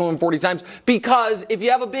 games where he's won 40 times. Because if you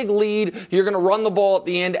have a big lead, you're going to run the ball at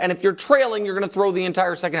the end. And if you're trailing, you're going to throw the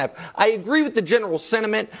entire second half. I agree with the general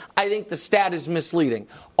sentiment. I think the stat is misleading.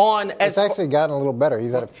 It's actually gotten a little better.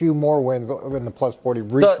 He's had a few more wins in the plus 40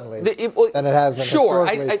 recently than it has been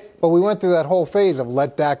historically. But we went through that whole phase of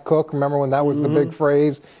let Dak cook. Remember when that was the big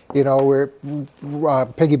phrase? You know, we're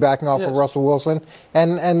piggybacking off of Russell Wilson.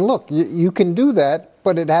 And look, you can do that,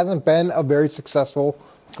 but it hasn't been a very successful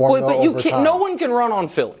formula over time. No one can run on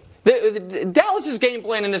Philly. Dallas's game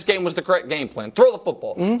plan in this game was the correct game plan. Throw the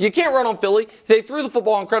football. You can't run on Philly. They threw the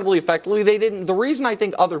football incredibly effectively. They didn't. The reason I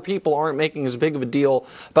think other people aren't making as big of a deal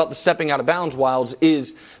about the stepping out of bounds wilds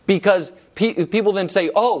is because people then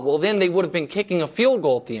say, oh, well, then they would have been kicking a field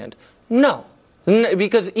goal at the end. No.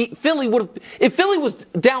 Because if Philly was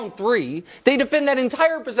down 3, they defend that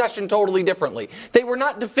entire possession totally differently. They were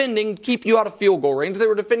not defending keep you out of field goal range. They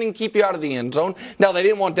were defending keep you out of the end zone. Now, they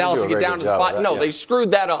didn't want Dallas to get down to the 5. No, they screwed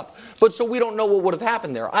that up. But so we don't know what would have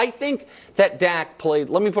happened there. I think that Dak played,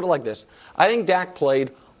 let me put it like this. I think Dak played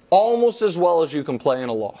almost as well as you can play in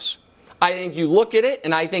a loss. I think you look at it,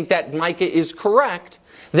 and I think that Micah is correct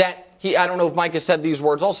that I don't know if Micah said these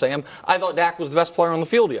words, I'll say them. I thought Dak was the best player on the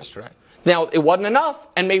field yesterday. Now, it wasn't enough,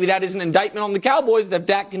 and maybe that is an indictment on the Cowboys that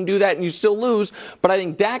Dak can do that and you still lose, but I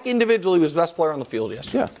think Dak individually was the best player on the field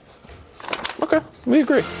yesterday. Yeah. Okay, we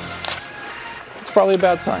agree. It's probably a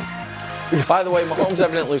bad sign. By the way, Mahomes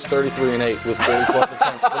evidently is 33-8 with 40-plus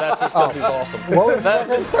attempts, but that's just because he's awesome.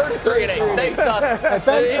 33-8. Thanks,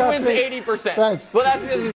 Dustin. He wins 80%. Thanks. But that's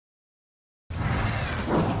because he's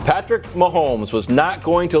Patrick Mahomes was not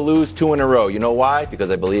going to lose 2 in a row. You know why? Because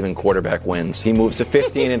I believe in quarterback wins. He moves to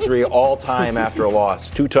 15-3 all time after a loss.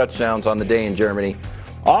 2 touchdowns on the day in Germany.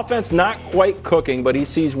 Offense not quite cooking, but he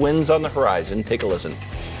sees wins on the horizon. Take a listen.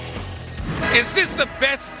 Is this the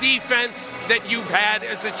best defense that you've had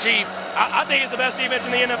as a Chief? I think it's the best defense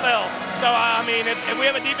in the NFL. So, I mean, if we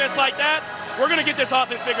have a defense like that, we're going to get this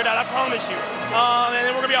offense figured out, I promise you. And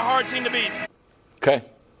then we're going to be a hard team to beat. Okay.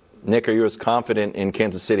 Nick, are you as confident in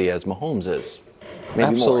Kansas City as Mahomes is? Maybe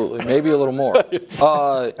absolutely. More. Maybe a little more.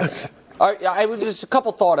 I would just a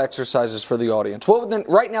couple thought exercises for the audience.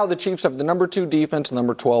 Right now, the Chiefs have the number 2 defense and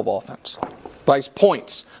number 12 offense. By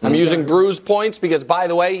points. I'm using Brew's points because, by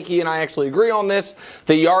the way, he and I actually agree on this.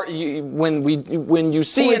 The when you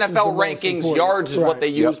see points NFL rankings, yards is what they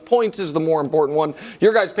use. Yep. Points is the more important one.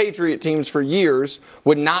 Your guys' Patriot teams for years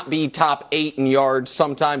would not be top 8 in yards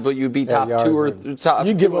sometimes, but you'd be top 2 or top.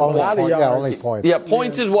 You give a lot of yards. Yeah, only points. Yeah,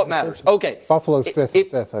 points is what matters. Okay. Buffalo's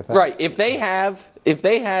fifth, I think. Right. If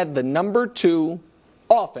they had the number 2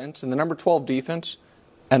 offense and the number 12 defense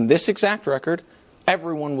and this exact record,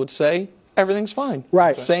 everyone would say everything's fine.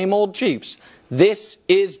 Right. Same old Chiefs. This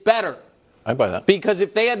is better. I buy that. Because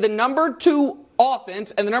if they had the number 2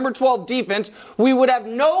 offense and the number 12 defense, we would have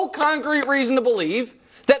no concrete reason to believe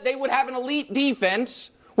that they would have an elite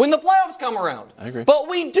defense when the playoffs come around. I agree. But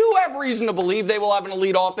we do have reason to believe they will have an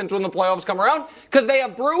elite offense when the playoffs come around because they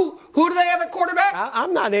have Brew. Who do they have at quarterback?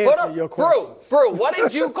 I'm not answering your question. Brew, what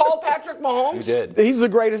did you call Patrick Mahomes? You did. He's the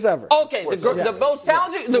greatest ever. Okay, the most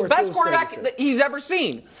talented, the best quarterback that he's ever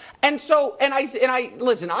seen. And so, I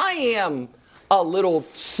listen, I am a little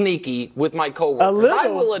sneaky with my coworkers. A little? I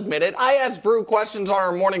will admit it. I ask Brew questions on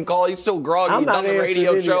our morning call. He's still groggy. He's on the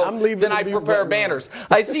radio show. Then I prepare banners.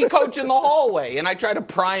 I see Coach in the hallway, and I try to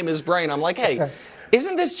prime his brain. I'm like, hey,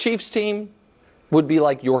 isn't this Chiefs team would be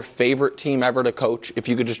like your favorite team ever to coach if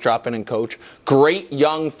you could just drop in and coach? Great,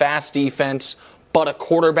 young, fast defense, but a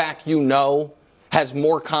quarterback has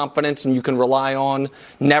more confidence and you can rely on,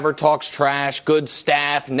 never talks trash, good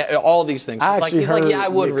staff, all these things. He's like, yeah, I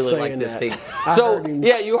would really like this team. So,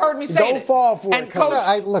 yeah, you heard me say it. Don't fall for it, Coach.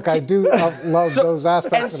 I do love those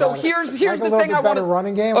aspects. And so here's the thing I want to.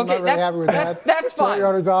 Running game. I'm not really happy with that. That's fine.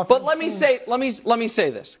 But let me say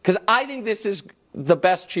this because I think this is the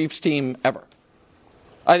best Chiefs team ever.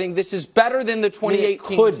 I think this is better than the 2018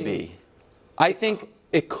 team. It could be. I think.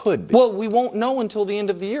 It could be. Well, we won't know until the end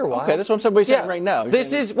of the year. Wild. Okay, that's what somebody's saying right now.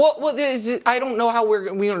 I don't know how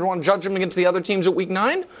we want to judge them against the other teams at Week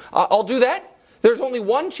 9. I'll do that. There's only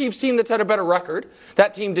one Chiefs team that's had a better record.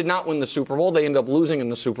 That team did not win the Super Bowl. They ended up losing in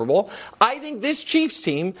the Super Bowl. I think this Chiefs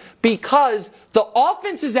team, because the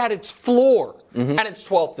offense is at its floor and it's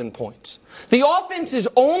 12th in points. The offense is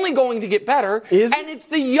only going to get better, and it's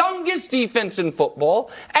the youngest defense in football,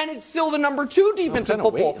 and it's still the number 2 defense in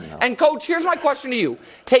football. And, Coach, here's my question to you.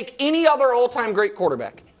 Take any other all-time great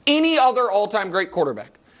quarterback,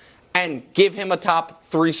 and give him a top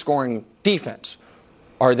 3 scoring defense.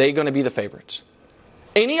 Are they going to be the favorites?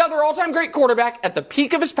 any other all-time great quarterback at the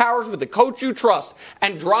peak of his powers with the coach you trust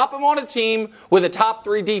and drop him on a team with a top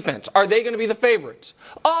 3 defense, are they going to be the favorites?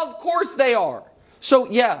 Of course they are. So,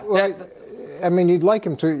 yeah. I mean, you'd like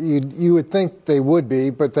him to. You would think they would be,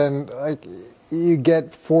 but then you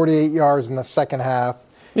get 48 yards in the second half.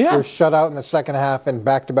 Yeah. You're shut out in the second half in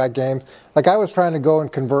back-to-back games. Like, I was trying to go and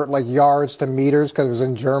convert, yards to meters because it was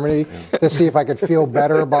in Germany to see if I could feel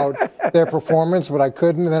better about their performance, but I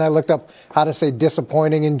couldn't. And then I looked up how to say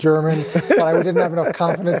disappointing in German, but I didn't have enough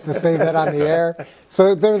confidence to say that on the air.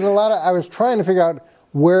 So there was I was trying to figure out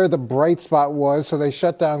where the bright spot was, so they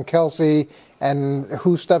shut down Kelsey. And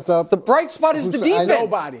who stepped up? The bright spot is the defense.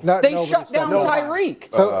 Nobody. They shut down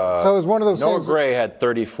Tyreek. So it was one of those Noah things. Gray had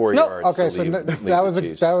 34 yards. Okay, so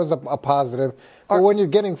that was a positive. But when you're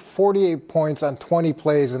getting 48 points on 20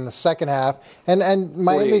 plays in the second half, and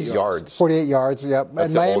Miami's 48 yards, yep.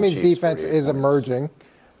 And Miami's defense is emerging,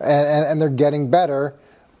 and they're getting better.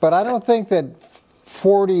 But I don't think that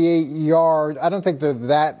 48 yards. I don't think they're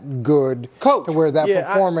that good to where that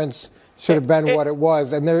performance should have been what it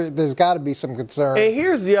was, and there's got to be some concern. And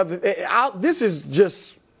here's the other. This is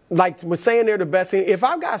just like we're saying they're the best thing. If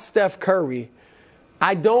I've got Steph Curry,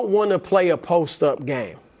 I don't want to play a post-up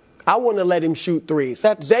game. I want to let him shoot threes.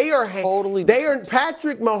 Patrick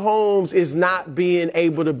Mahomes is not being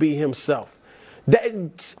able to be himself.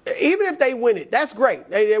 Even if they win it, that's great.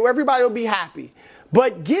 Everybody will be happy.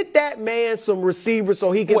 But get that man some receivers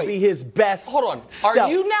so he can be his best. Hold on. Self. Are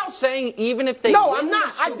you now saying even if they No, win I'm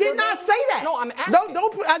not. I did not say that. No, I'm asking.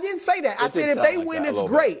 I didn't say that. I said if they win, it's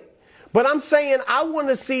great. But I'm saying I want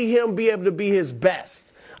to see him be able to be his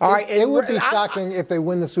best. All right. It would be shocking if they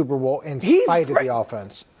win the Super Bowl in spite of the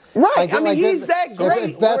offense. Right. He's that great.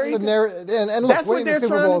 If that's the narrative. And look, winning the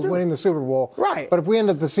Super Bowl is winning the Super Bowl. Right. But if we end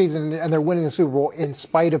up the season and they're winning the Super Bowl in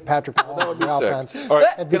spite of Patrick Mahomes and the offense,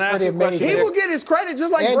 it'd be pretty amazing. He will get his credit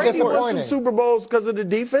just like Brady won some Super Bowls because of the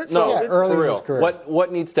defense. Early in his career.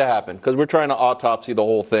 What needs to happen? Because we're trying to autopsy the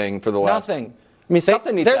whole thing for the last. Nothing. I mean,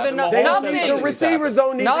 something needs to happen. The receivers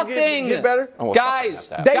don't need to get better. Guys,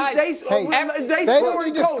 they don't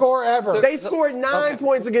need to score ever. They scored 9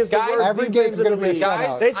 points against the worst defense in the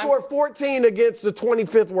league. They scored 14 against the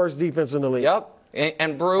 25th worst defense in the league. Yep.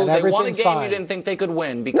 And Brew, they won a game you didn't think they could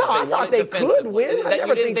win because I thought they could win. That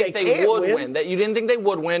you didn't think they would win. That you didn't think they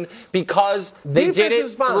would win because they did it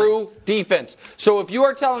through defense. So if you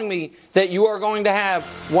are telling me that you are going to have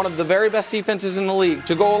one of the very best defenses in the league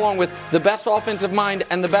to go along with the best offensive mind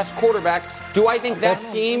and the best quarterback, do I think that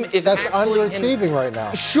team is actually underachieving right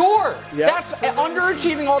now? Sure. Yep. That's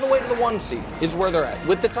underachieving all the way to the 1 seed is where they're at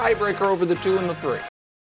with the tiebreaker over the 2 and the 3.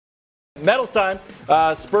 Medals time.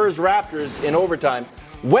 Spurs Raptors in overtime.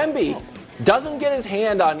 Wemby doesn't get his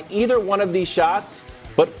hand on either one of these shots,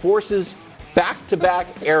 but forces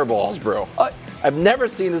back-to-back air balls, bro. I've never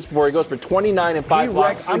seen this before. He goes for 29 and 5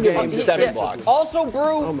 blocks. I'm giving him 7 blocks. Also,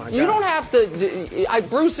 Brew, you don't have to.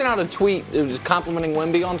 Brew sent out a tweet complimenting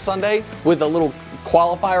Wemby on Sunday with a little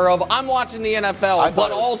qualifier of I'm watching the NFL,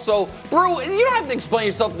 but also, Brew, you don't have to explain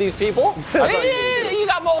yourself to these people. You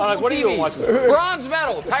got multiple TVs. Bronze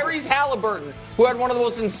medal, Tyrese Halliburton, who had one of the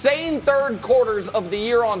most insane third quarters of the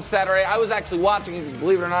year on Saturday. I was actually watching it,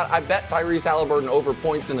 believe it or not. I bet Tyrese Halliburton over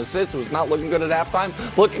points and assists. Was not looking good at halftime.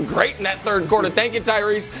 Looking great in that third quarter. Thank you,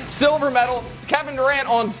 Tyrese. Silver medal, Kevin Durant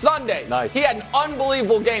on Sunday. Nice. He had an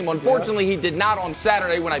unbelievable game. Unfortunately, he did not on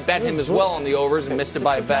Saturday when I bet him as well on the overs and missed it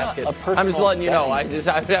by a basket. I'm just letting you know. I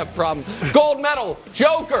have a problem. Gold medal,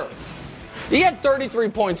 Joker. He had 33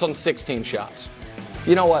 points on 16 shots.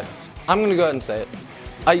 You know what? I'm going to go ahead and say it.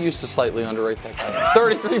 I used to slightly underrate that guy.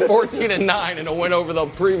 33, 14, and 9 in a win over the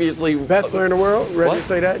previously best player in the world. Ready to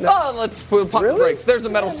say that? No. Oh, let's pump the brakes. There's the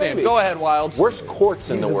medal stand. Go ahead, Wilds. Worst courts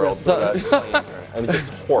in the world. I mean, just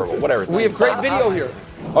horrible. Whatever. We have great video here.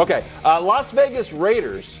 Okay. Las Vegas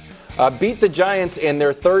Raiders beat the Giants and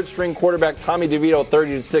their third-string quarterback Tommy DeVito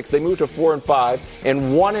 30-6. They moved to 4-5 and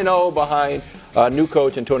 1-0 behind new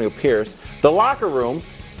coach Antonio Pierce. The locker room.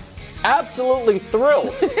 Absolutely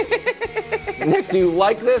thrilled. Nick, do you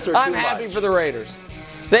like this or I'm too happy much? for the Raiders.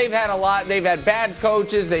 They've had a lot. They've had bad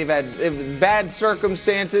coaches. They've had bad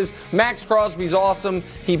circumstances. Max Crosby's awesome.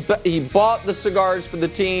 He bought the cigars for the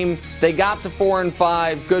team. They got to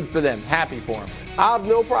 4-5. Good for them. Happy for him. I have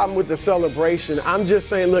no problem with the celebration. I'm just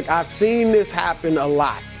saying, look, I've seen this happen a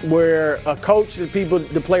lot where a coach that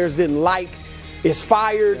the players didn't like is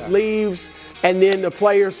fired, leaves, and then the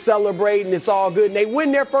players celebrate and it's all good. And they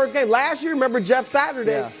win their first game. Last year, remember Jeff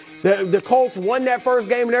Saturday? Yeah. The Colts won that first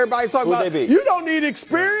game and everybody's talking about, you don't need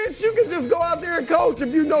experience. You can just go out there and coach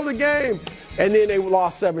if you know the game. and then they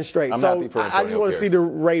lost 7 straight. I'm so happy for I just Antonio want to see Pierce. the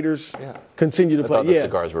Raiders continue to I play. thought the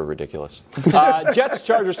cigars were ridiculous. Jets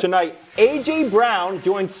Chargers tonight. A.J. Brown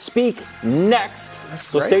joins Speak next.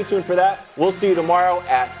 So great. stay tuned for that. We'll see you tomorrow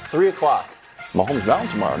at 3 o'clock. Mahomes Mountain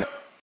tomorrow.